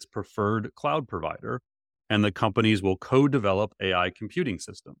Cloud is its preferred cloud provider, and the companies will co-develop AI computing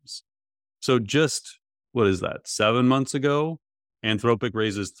systems. So just what is that? 7 months ago, Anthropic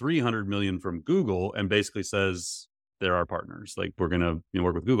raises 300 million from Google and basically says they're our partners. Like we're going to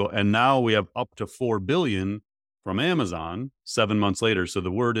work with Google. And now we have up to 4 billion from Amazon 7 months later. So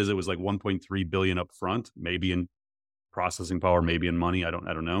the word is it was like 1.3 billion up front, maybe in processing power, maybe in money. I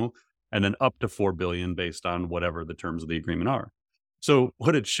don't know. And then up to 4 billion based on whatever the terms of the agreement are. So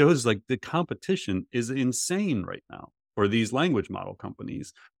what it shows is like the competition is insane right now for these language model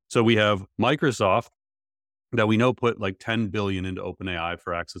companies. So we have Microsoft that we know put like 10 billion into OpenAI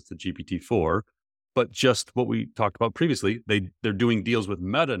for access to GPT-4. But just what we talked about previously, they're doing deals with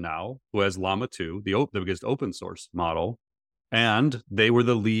Meta now, who has Llama 2, the biggest open source model, and they were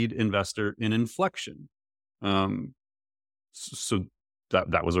the lead investor in Inflection. So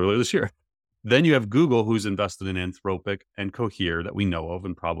that was earlier this year. Then you have Google, who's invested in Anthropic and Cohere that we know of,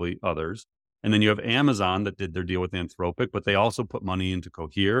 and probably others. And then you have Amazon that did their deal with Anthropic, but they also put money into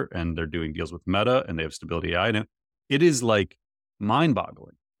Cohere, and they're doing deals with Meta, and they have Stability AI. Now, it is like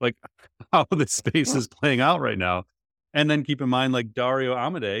mind-boggling, like how the space is playing out right now. And then keep in mind, like Dario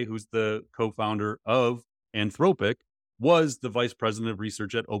Amodei, who's the co-founder of Anthropic, was the vice president of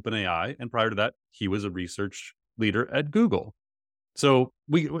research at OpenAI, and prior to that, he was a research leader at Google. So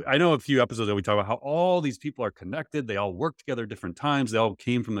I know a few episodes that we talk about how all these people are connected. They all work together at different times. They all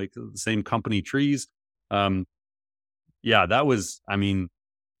came from like the same company trees. Yeah, that was, I mean,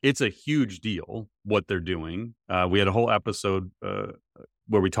 it's a huge deal what they're doing. We had a whole episode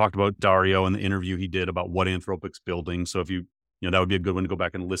where we talked about Dario and the interview he did about what Anthropic's building. So if that would be a good one to go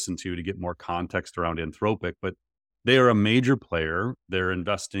back and listen to get more context around Anthropic. But they are a major player. They're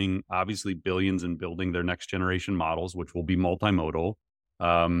investing obviously billions in building their next generation models, which will be multimodal.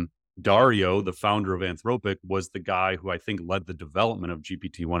 Dario, the founder of Anthropic, was the guy who I think led the development of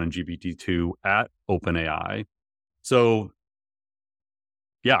GPT-1 and GPT-2 at OpenAI. So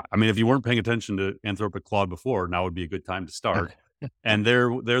yeah, I mean, if you weren't paying attention to Anthropic Claude before, now would be a good time to start. And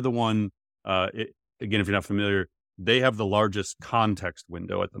they're the one, again, if you're not familiar, they have the largest context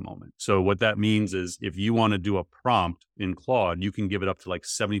window at the moment. So what that means is if you want to do a prompt in Claude, you can give it up to like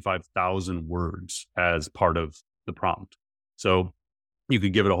 75,000 words as part of the prompt. So you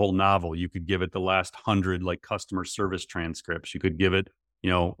could give it a whole novel. You could give it the last 100 like customer service transcripts. You could give it,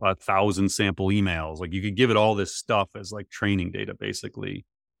 1,000 sample emails. Like you could give it all this stuff as like training data, basically,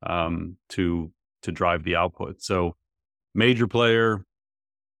 to drive the output. So major player,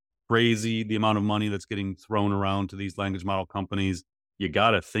 crazy the amount of money that's getting thrown around to these language model companies. You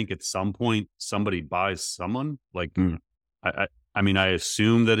got to think at some point somebody buys someone. Like, I mean, I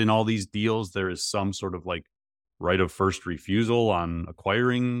assume that in all these deals there is some sort of like right of first refusal on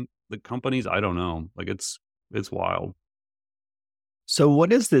acquiring the companies. I don't know. Like it's wild. So what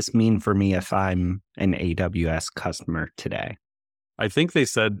does this mean for me if I'm an AWS customer today? I think they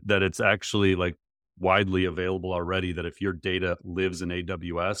said that it's actually like widely available already, that if your data lives in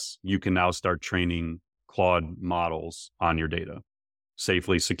AWS, you can now start training Claude models on your data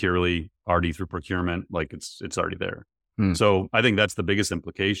safely, securely, already through procurement. Like it's already there. So I think that's the biggest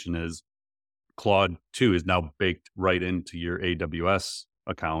implication is Claude 2 is now baked right into your AWS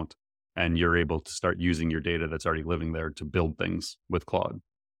account, and you're able to start using your data that's already living there to build things with Claude.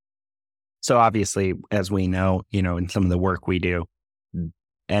 So obviously, as we know, in some of the work we do,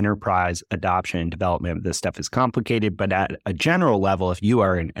 enterprise adoption and development of this stuff is complicated. But at a general level, if you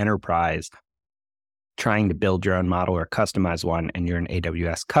are an enterprise trying to build your own model or customize one and you're an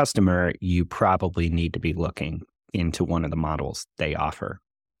AWS customer, you probably need to be looking into one of the models they offer.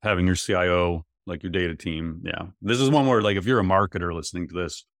 Having your CIO, like your data team. Yeah. This is one where like if you're a marketer listening to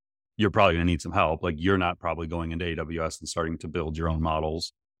this, you're probably going to need some help. Like you're not probably going into AWS and starting to build your own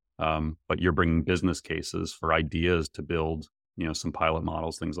models, but you're bringing business cases for ideas to build, some pilot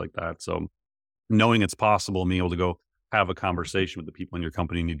models, things like that. So knowing it's possible and being able to go have a conversation with the people in your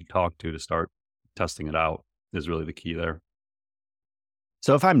company you need to talk to start testing it out is really the key there.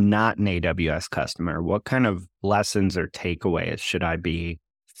 So if I'm not an AWS customer, what kind of lessons or takeaways should I be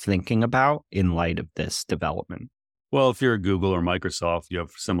thinking about in light of this development? Well, if you're a Google or Microsoft, you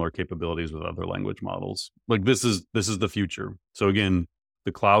have similar capabilities with other language models. Like this is the future. So again,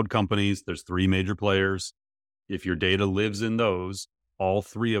 the cloud companies, there's 3 major players. If your data lives in those, all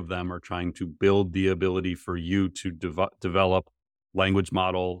three of them are trying to build the ability for you to develop language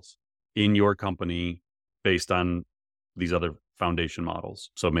models in your company based on these other foundation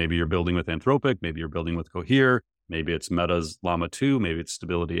models. So maybe you're building with Anthropic, maybe you're building with Cohere, maybe it's Meta's Llama 2, maybe it's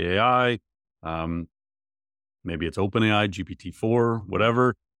Stability AI, maybe it's OpenAI, GPT-4,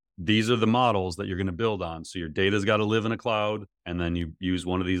 whatever. These are the models that you're going to build on. So your data's got to live in a cloud, and then you use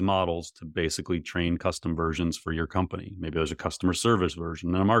one of these models to basically train custom versions for your company. Maybe there's a customer service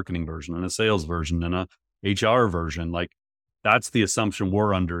version and a marketing version and a sales version and a HR version. Like, that's the assumption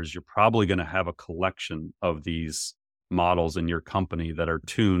we're under, is you're probably going to have a collection of these models in your company that are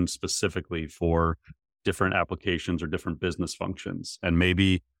tuned specifically for different applications or different business functions. And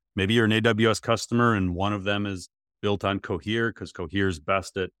maybe you're an AWS customer and one of them is built on Cohere because Cohere is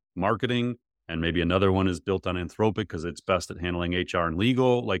best at marketing, and maybe another one is built on Anthropic because it's best at handling HR and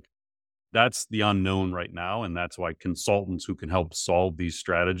legal. Like, that's the unknown right now, and that's why consultants who can help solve these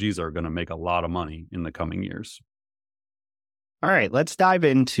strategies are going to make a lot of money in the coming years. All right, let's dive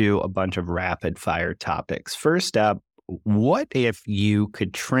into a bunch of rapid fire topics. First up, what if you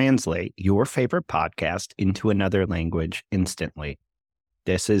could translate your favorite podcast into another language instantly?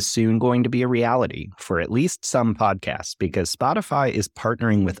 This is soon going to be a reality for at least some podcasts, because Spotify is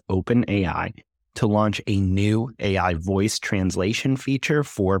partnering with OpenAI to launch a new AI voice translation feature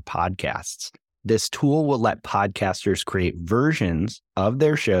for podcasts. This tool will let podcasters create versions of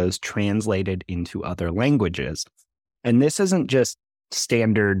their shows translated into other languages. And this isn't just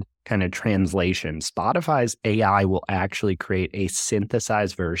standard kind of translation. Spotify's AI will actually create a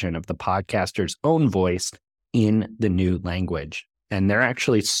synthesized version of the podcaster's own voice in the new language. And they're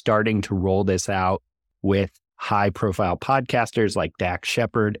actually starting to roll this out with high-profile podcasters like Dax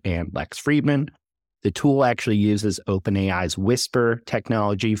Shepard and Lex Friedman. The tool actually uses OpenAI's Whisper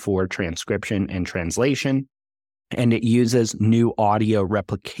technology for transcription and translation, and it uses new audio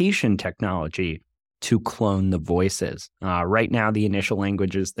replication technology to clone the voices. Right now, the initial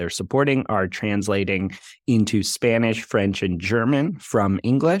languages they're supporting are translating into Spanish, French, and German from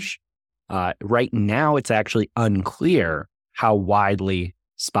English. Right now, it's actually unclear how widely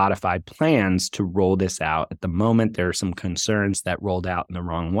Spotify plans to roll this out. At the moment, there are some concerns that rolled out in the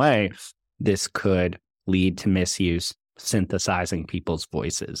wrong way, this could lead to misuse, synthesizing people's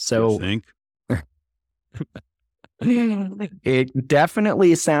voices. So, you think? It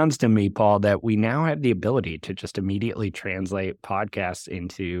definitely sounds to me, Paul, that we now have the ability to just immediately translate podcasts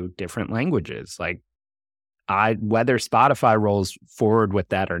into different languages. Like, whether Spotify rolls forward with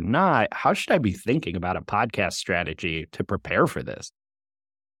that or not, how should I be thinking about a podcast strategy to prepare for this?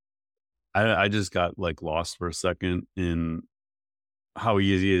 I just got like lost for a second in how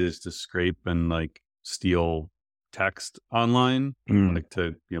easy it is to scrape and like steal text online, like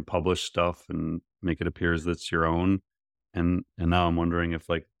to publish stuff and make it appear as it's your own. And now I'm wondering if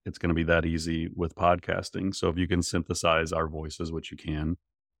like it's going to be that easy with podcasting. So if you can synthesize our voices, which you can,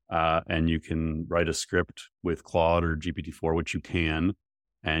 and you can write a script with Claude or GPT-4, which you can,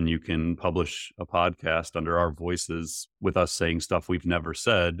 and you can publish a podcast under our voices with us saying stuff we've never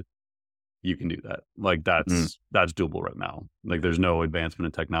said, you can do that. Like that's doable right now. Like there's no advancement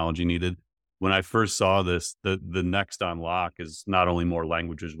in technology needed. When I first saw this, the next unlock is not only more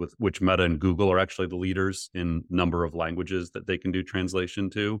languages, with which Meta and Google are actually the leaders in number of languages that they can do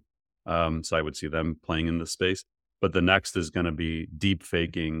translation to. So I would see them playing in this space. But the next is going to be deep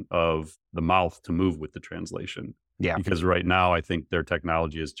faking of the mouth to move with the translation. Yeah. Because right now, I think their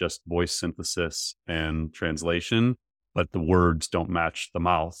technology is just voice synthesis and translation, but the words don't match the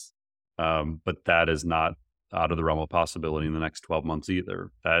mouth. But that is not out of the realm of possibility in the next 12 months either.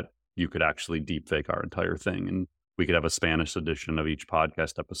 That you could actually deep fake our entire thing. And we could have a Spanish edition of each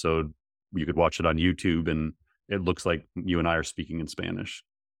podcast episode. You could watch it on YouTube and it looks like you and I are speaking in Spanish.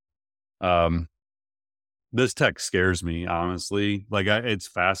 This tech scares me, honestly. Like it's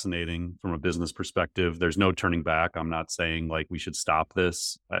fascinating from a business perspective. There's no turning back. I'm not saying like we should stop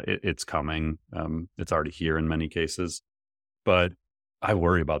this. It's coming. It's already here in many cases, but I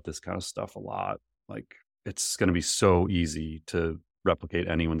worry about this kind of stuff a lot. Like it's going to be so easy to replicate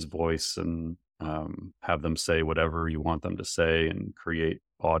anyone's voice and have them say whatever you want them to say and create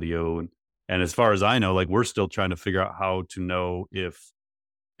audio. And as far as I know, like we're still trying to figure out how to know if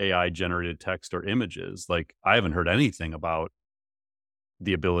AI generated text or images. Like I haven't heard anything about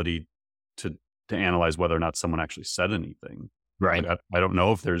the ability to analyze whether or not someone actually said anything. Right. Like, I don't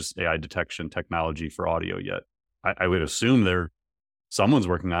know if there's AI detection technology for audio yet. I would assume someone's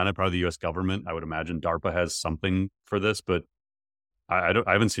working on it, probably the US government. I would imagine DARPA has something for this, but I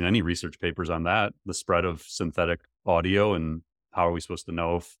haven't seen any research papers on that, the spread of synthetic audio and how are we supposed to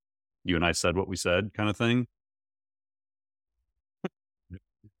know if you and I said what we said kind of thing.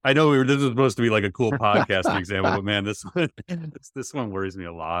 I know this was supposed to be like a cool podcasting example, but man, this one, this one worries me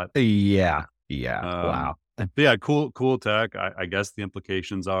a lot. Yeah. Yeah. Wow. But yeah, cool tech. I guess the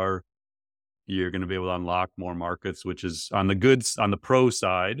implications are you're going to be able to unlock more markets, which is on the pro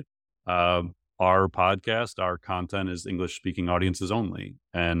side. Our podcast, our content is English speaking audiences only.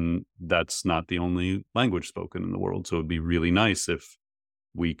 And that's not the only language spoken in the world. So it'd be really nice if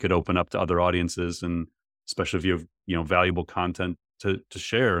we could open up to other audiences, and especially if you have, valuable content to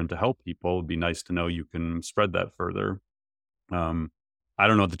share and to help people, it'd be nice to know you can spread that further. I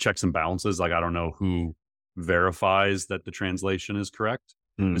don't know the checks and balances. Like, I don't know who verifies that the translation is correct.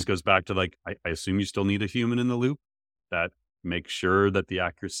 Mm. This goes back to like, I assume you still need a human in the loop that makes sure that the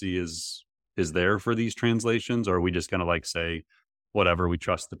accuracy is there for these translations, or are we just going to like say, whatever, we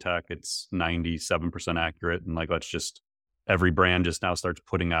trust the tech, it's 97% accurate, and like, let's just, every brand just now starts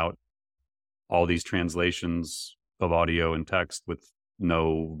putting out all these translations of audio and text with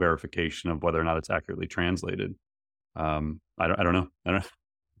no verification of whether or not it's accurately translated. I don't know.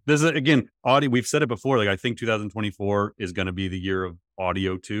 This is, again, audio. We've said it before. Like, I think 2024 is going to be the year of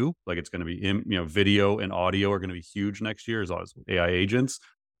audio too. Like, it's going to be, video and audio are going to be huge next year, as well as AI agents.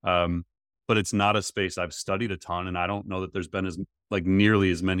 But it's not a space I've studied a ton, and I don't know that there's been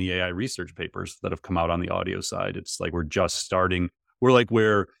nearly as many AI research papers that have come out on the audio side. It's like we're just starting. We're like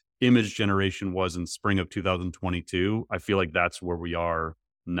where image generation was in spring of 2022. I feel like that's where we are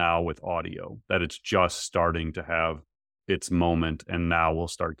now with audio, that it's just starting to have its moment, and now we'll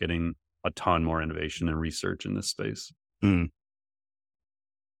start getting a ton more innovation and research in this space. Mm.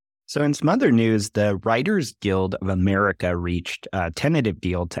 So in some other news, the Writers Guild of America reached a tentative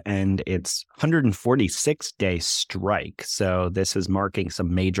deal to end its 146-day strike. So this is marking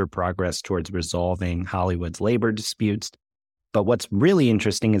some major progress towards resolving Hollywood's labor disputes. But what's really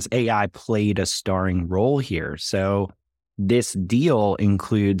interesting is AI played a starring role here. So this deal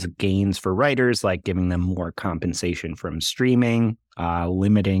includes gains for writers, like giving them more compensation from streaming,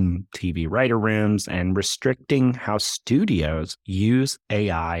 limiting TV writer rooms, and restricting how studios use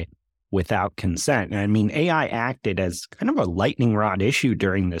AI without consent. I mean, AI acted as kind of a lightning rod issue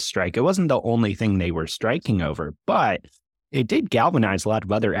during this strike. It wasn't the only thing they were striking over, but it did galvanize a lot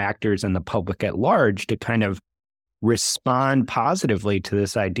of other actors and the public at large to kind of respond positively to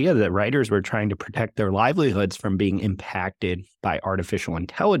this idea that writers were trying to protect their livelihoods from being impacted by artificial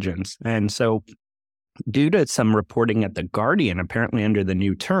intelligence. And so, due to some reporting at The Guardian, apparently under the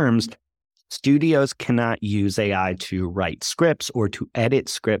new terms, studios cannot use AI to write scripts or to edit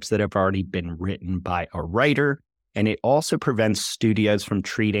scripts that have already been written by a writer. And it also prevents studios from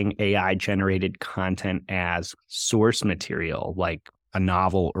treating AI-generated content as source material, like a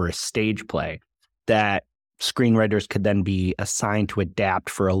novel or a stage play, that screenwriters could then be assigned to adapt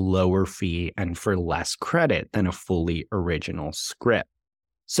for a lower fee and for less credit than a fully original script.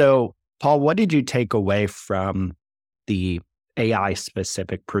 So, Paul, what did you take away from the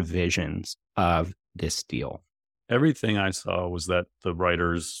AI-specific provisions of this deal? Everything I saw was that the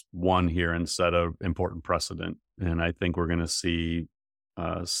writers won here and set an important precedent. And I think we're going to see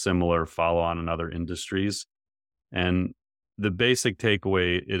similar follow-on in other industries. And the basic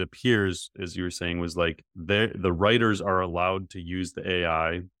takeaway, it appears, as you were saying, was like the writers are allowed to use the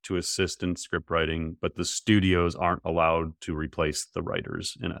AI to assist in script writing, but the studios aren't allowed to replace the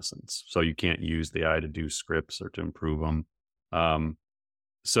writers, in essence. So you can't use the AI to do scripts or to improve them.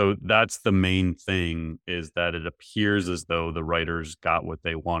 So that's the main thing, is that it appears as though the writers got what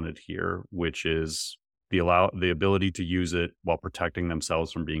they wanted here, which is the ability to use it while protecting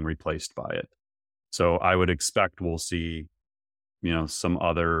themselves from being replaced by it. So I would expect we'll see, some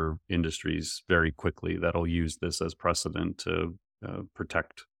other industries very quickly that'll use this as precedent to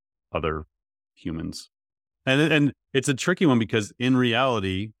protect other humans. And it's a tricky one, because in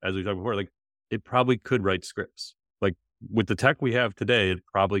reality, as we talked before, like, it probably could write scripts. Like, with the tech we have today, it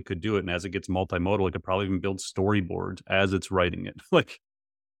probably could do it. And as it gets multimodal, it could probably even build storyboards as it's writing it.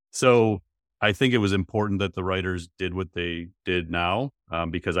 So I think it was important that the writers did what they did now,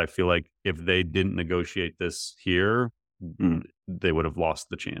 because I feel like if they didn't negotiate this here, they would have lost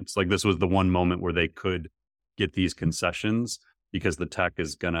the chance. Like, this was the one moment where they could get these concessions, because the tech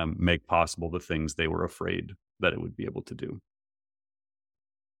is going to make possible the things they were afraid that it would be able to do.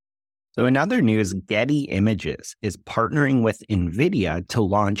 So in other news, Getty Images is partnering with NVIDIA to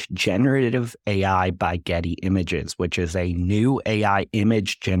launch Generative AI by Getty Images, which is a new AI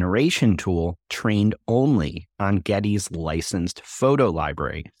image generation tool trained only on Getty's licensed photo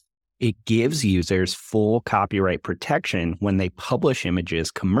library. It gives users full copyright protection when they publish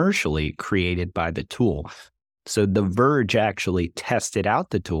images commercially created by the tool. So The Verge actually tested out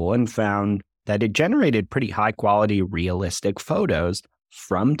the tool and found that it generated pretty high quality, realistic photos,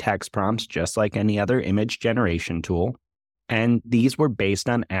 from text prompts, just like any other image generation tool. And these were based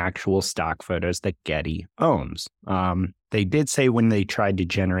on actual stock photos that Getty owns. They did say when they tried to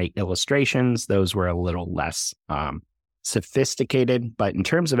generate illustrations, those were a little less sophisticated. But in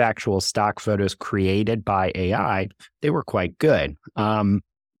terms of actual stock photos created by AI, they were quite good.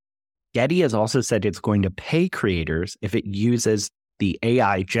 Getty has also said it's going to pay creators if it uses the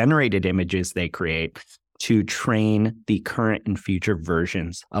AI generated images they create to train the current and future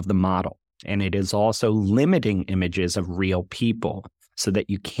versions of the model. And it is also limiting images of real people so that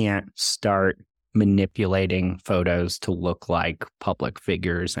you can't start manipulating photos to look like public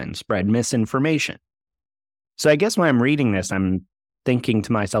figures and spread misinformation. So I guess when I'm reading this, I'm thinking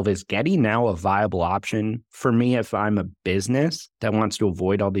to myself, is Getty now a viable option for me if I'm a business that wants to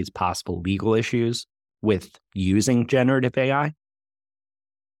avoid all these possible legal issues with using generative AI?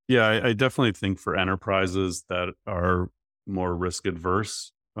 Yeah, I definitely think for enterprises that are more risk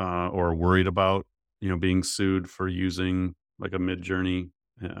adverse or worried about, being sued for using like a Mid-Journey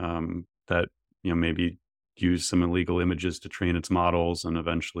that, maybe use some illegal images to train its models and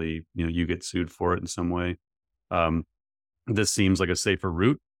eventually, you get sued for it in some way. This seems like a safer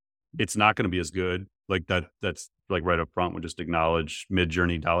route. It's not going to be as good. Like that's like right up front, we'll just acknowledge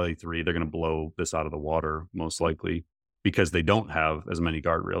Mid-Journey DALL-E 3, they're going to blow this out of the water most likely because they don't have as many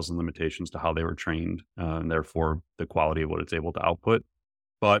guardrails and limitations to how they were trained, and therefore the quality of what it's able to output.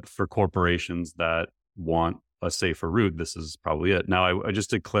 But for corporations that want a safer route, this is probably it. Now, I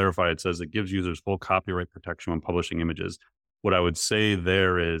just to clarify, it says it gives users full copyright protection when publishing images. What I would say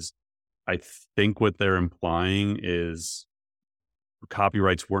there is, I think what they're implying is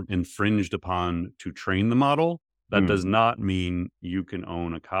copyrights weren't infringed upon to train the model. That does not mean you can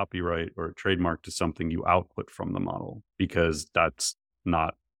own a copyright or a trademark to something you output from the model, because that's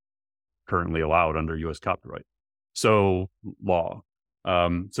not currently allowed under US copyright law.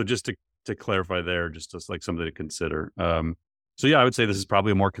 So just to clarify there, just as like something to consider. So yeah, I would say this is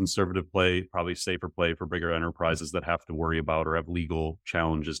probably a more conservative play, probably safer play for bigger enterprises that have to worry about or have legal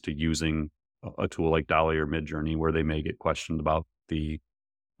challenges to using a tool like DALL-E or Mid-Journey, where they may get questioned about the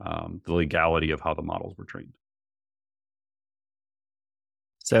legality of how the models were trained.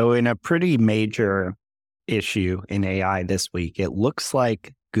 So in a pretty major issue in AI this week, it looks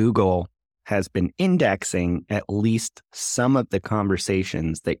like Google has been indexing at least some of the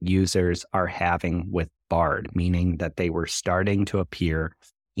conversations that users are having with Bard, meaning that they were starting to appear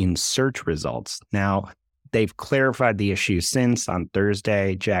in search results. Now, they've clarified the issue since. On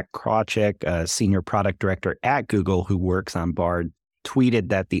Thursday, Jack Krawczyk, a senior product director at Google who works on Bard, tweeted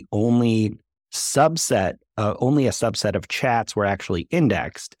that the only a subset of chats were actually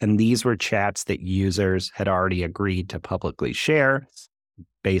indexed. And these were chats that users had already agreed to publicly share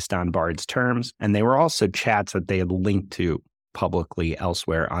based on Bard's terms. And they were also chats that they had linked to publicly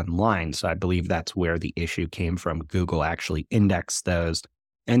elsewhere online. So I believe that's where the issue came from. Google actually indexed those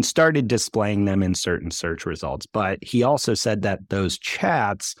and started displaying them in certain search results. But he also said that those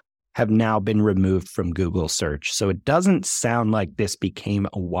chats have now been removed from Google search. So it doesn't sound like this became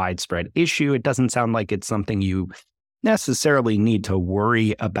a widespread issue. It doesn't sound like it's something you necessarily need to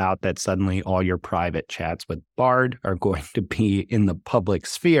worry about, that suddenly all your private chats with Bard are going to be in the public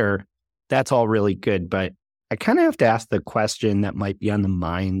sphere. That's all really good. But I kind of have to ask the question that might be on the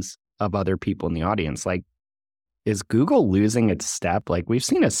minds of other people in the audience. Like, is Google losing its step? Like, we've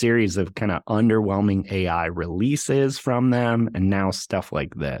seen a series of kind of underwhelming AI releases from them, and now stuff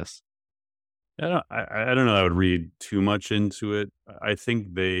like this. I don't know. I would read too much into it. I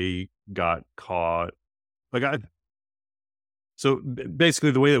think they got caught. So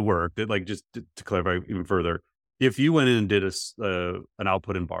basically, the way it worked, just to clarify even further, if you went in and did an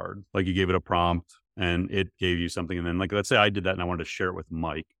output in Bard, like you gave it a prompt and it gave you something, and then let's say I did that and I wanted to share it with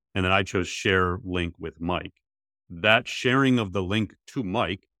Mike, and then I chose share link with Mike. That sharing of the link to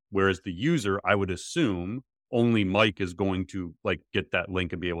Mike, whereas the user, I would assume only Mike is going to get that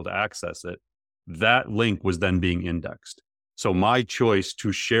link and be able to access it. That link was then being indexed. So my choice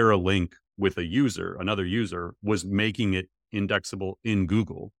to share a link with another user, was making it indexable in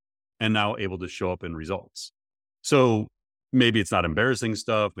Google and now able to show up in results. So maybe it's not embarrassing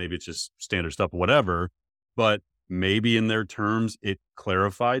stuff, maybe it's just standard stuff, whatever, but maybe in their terms, it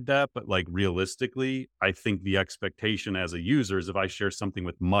clarified that. But realistically, I think the expectation as a user is if I share something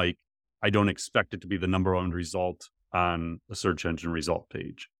with Mike, I don't expect it to be the number one result on a search engine result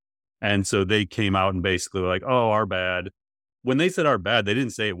page. And so they came out and basically were like, oh, our bad. When they said our bad, they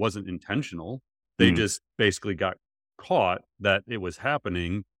didn't say it wasn't intentional. They just basically got caught that it was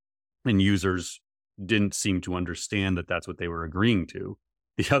happening, and users didn't seem to understand that that's what they were agreeing to.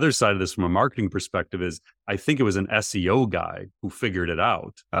 the other side of this from a marketing perspective is I think it was an SEO guy who figured it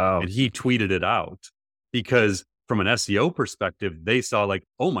out Oh, and he tweeted it out because from an SEO perspective, they saw like,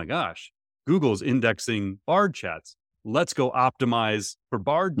 oh my gosh, Google's indexing Bard chats. Let's go optimize for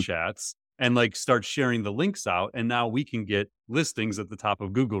Bard chats and like start sharing the links out. And now we can get listings at the top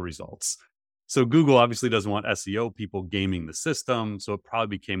of Google results. So Google obviously doesn't want SEO people gaming the system. So it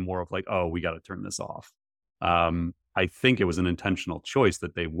probably became more of like, oh, we got to turn this off. I think it was an intentional choice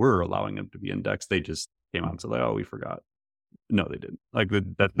that they were allowing them to be indexed. They just came out and said, like, oh, we forgot. No, they didn't. Like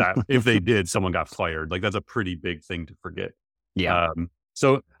that if they did, someone got fired. Like that's a pretty big thing to forget. yeah.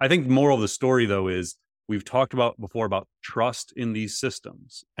 So I think the moral of the story though is we've talked about before about trust in these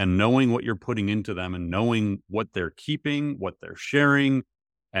systems and knowing what you're putting into them and knowing what they're keeping, what they're sharing.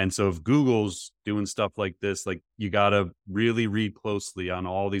 And so if Google's doing stuff like this, like you got to really read closely on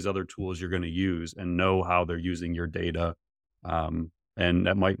all these other tools you're going to use and know how they're using your data. And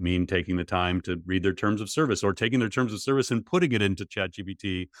that might mean taking the time to read their terms of service or taking their terms of service and putting it into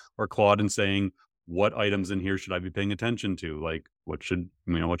ChatGPT or Claude and saying, what items in here should I be paying attention to? Like what should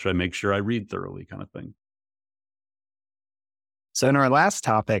I make sure I read thoroughly kind of thing. So in our last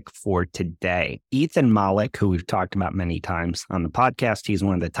topic for today, Ethan Malik, who we've talked about many times on the podcast, he's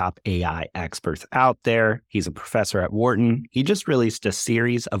one of the top AI experts out there. He's a professor at Wharton. He just released a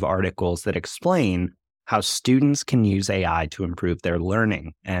series of articles that explain how students can use AI to improve their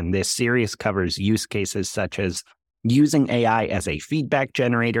learning. And this series covers use cases such as using AI as a feedback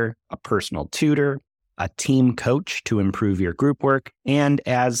generator, a personal tutor, a team coach to improve your group work, and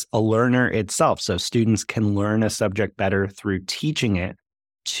as a learner itself. So students can learn a subject better through teaching it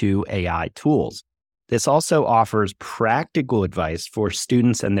to AI tools. This also offers practical advice for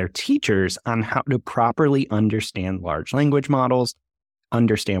students and their teachers on how to properly understand large language models,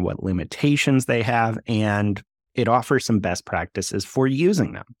 understand what limitations they have, and it offers some best practices for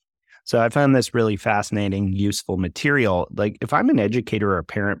using them. So I found this really fascinating, useful material. Like if I'm an educator or a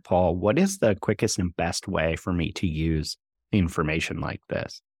parent, Paul, what is the quickest and best way for me to use information like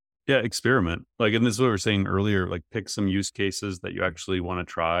this? Yeah, experiment. Like, and this is what we were saying earlier, like pick some use cases that you actually want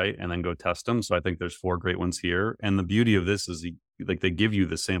to try and then go test them. So I think there's 4 great ones here. And the beauty of this is like they give you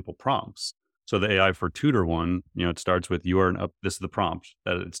the sample prompts. So the AI for Tutor one, it starts with this is the prompt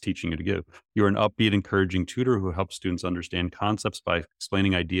that it's teaching you to give. You're an upbeat, encouraging tutor who helps students understand concepts by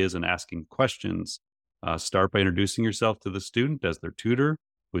explaining ideas and asking questions. Start by introducing yourself to the student as their tutor,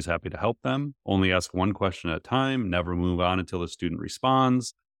 who is happy to help them. Only ask one question at a time. Never move on until the student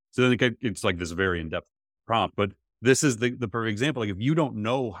responds. So then it's like this very in-depth prompt. But this is the perfect example. Like if you don't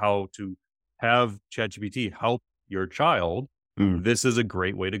know how to have ChatGPT help your child, this is a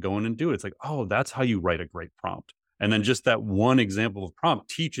great way to go in and do it. It's like, oh, that's how you write a great prompt. And then just that one example of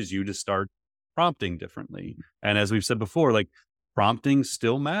prompt teaches you to start prompting differently. And as we've said before, like prompting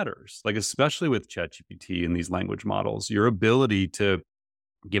still matters, like especially with ChatGPT and these language models, your ability to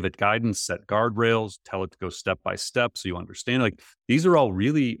give it guidance, set guardrails, tell it to go step by step so you understand. Like these are all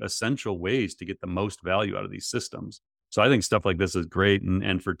really essential ways to get the most value out of these systems. So I think stuff like this is great.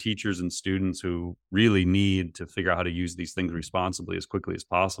 And for teachers and students who really need to figure out how to use these things responsibly as quickly as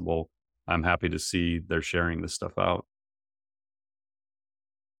possible, I'm happy to see they're sharing this stuff out.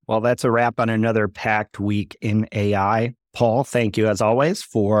 Well, that's a wrap on another packed week in AI. Paul, thank you as always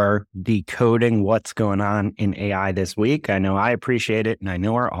for decoding what's going on in AI this week. I know I appreciate it and I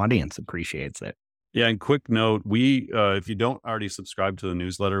know our audience appreciates it. Yeah, and quick note, we if you don't already subscribe to the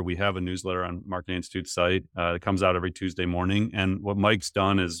newsletter, we have a newsletter on Marketing Institute's site. It comes out every Tuesday morning. And what Mike's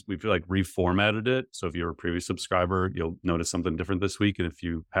done is we've like reformatted it. So if you're a previous subscriber, you'll notice something different this week. And if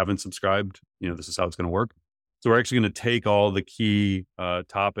you haven't subscribed, this is how it's going to work. So we're actually going to take all the key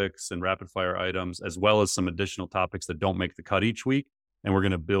topics and rapid fire items, as well as some additional topics that don't make the cut each week. And we're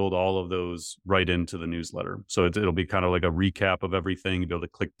going to build all of those right into the newsletter. So it'll be kind of like a recap of everything. You'll be able to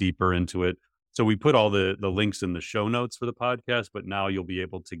click deeper into it. So we put all the links in the show notes for the podcast, but now you'll be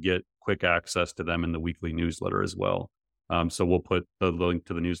able to get quick access to them in the weekly newsletter as well. So we'll put the link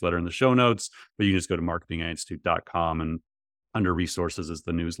to the newsletter in the show notes, but you can just go to marketinginstitute.com and under resources is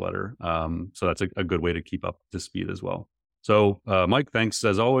the newsletter. So that's a good way to keep up to speed as well. So Mike, thanks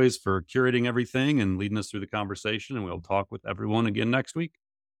as always for curating everything and leading us through the conversation. And we'll talk with everyone again next week.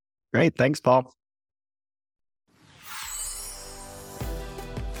 Great. Thanks, Paul.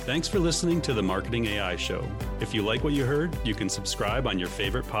 Thanks for listening to the Marketing AI Show. If you like what you heard, you can subscribe on your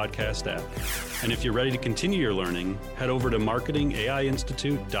favorite podcast app. And if you're ready to continue your learning, head over to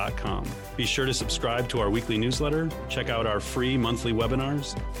marketingaiinstitute.com. Be sure to subscribe to our weekly newsletter, check out our free monthly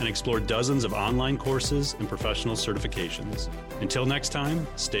webinars, and explore dozens of online courses and professional certifications. Until next time,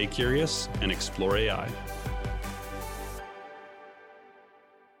 stay curious and explore AI.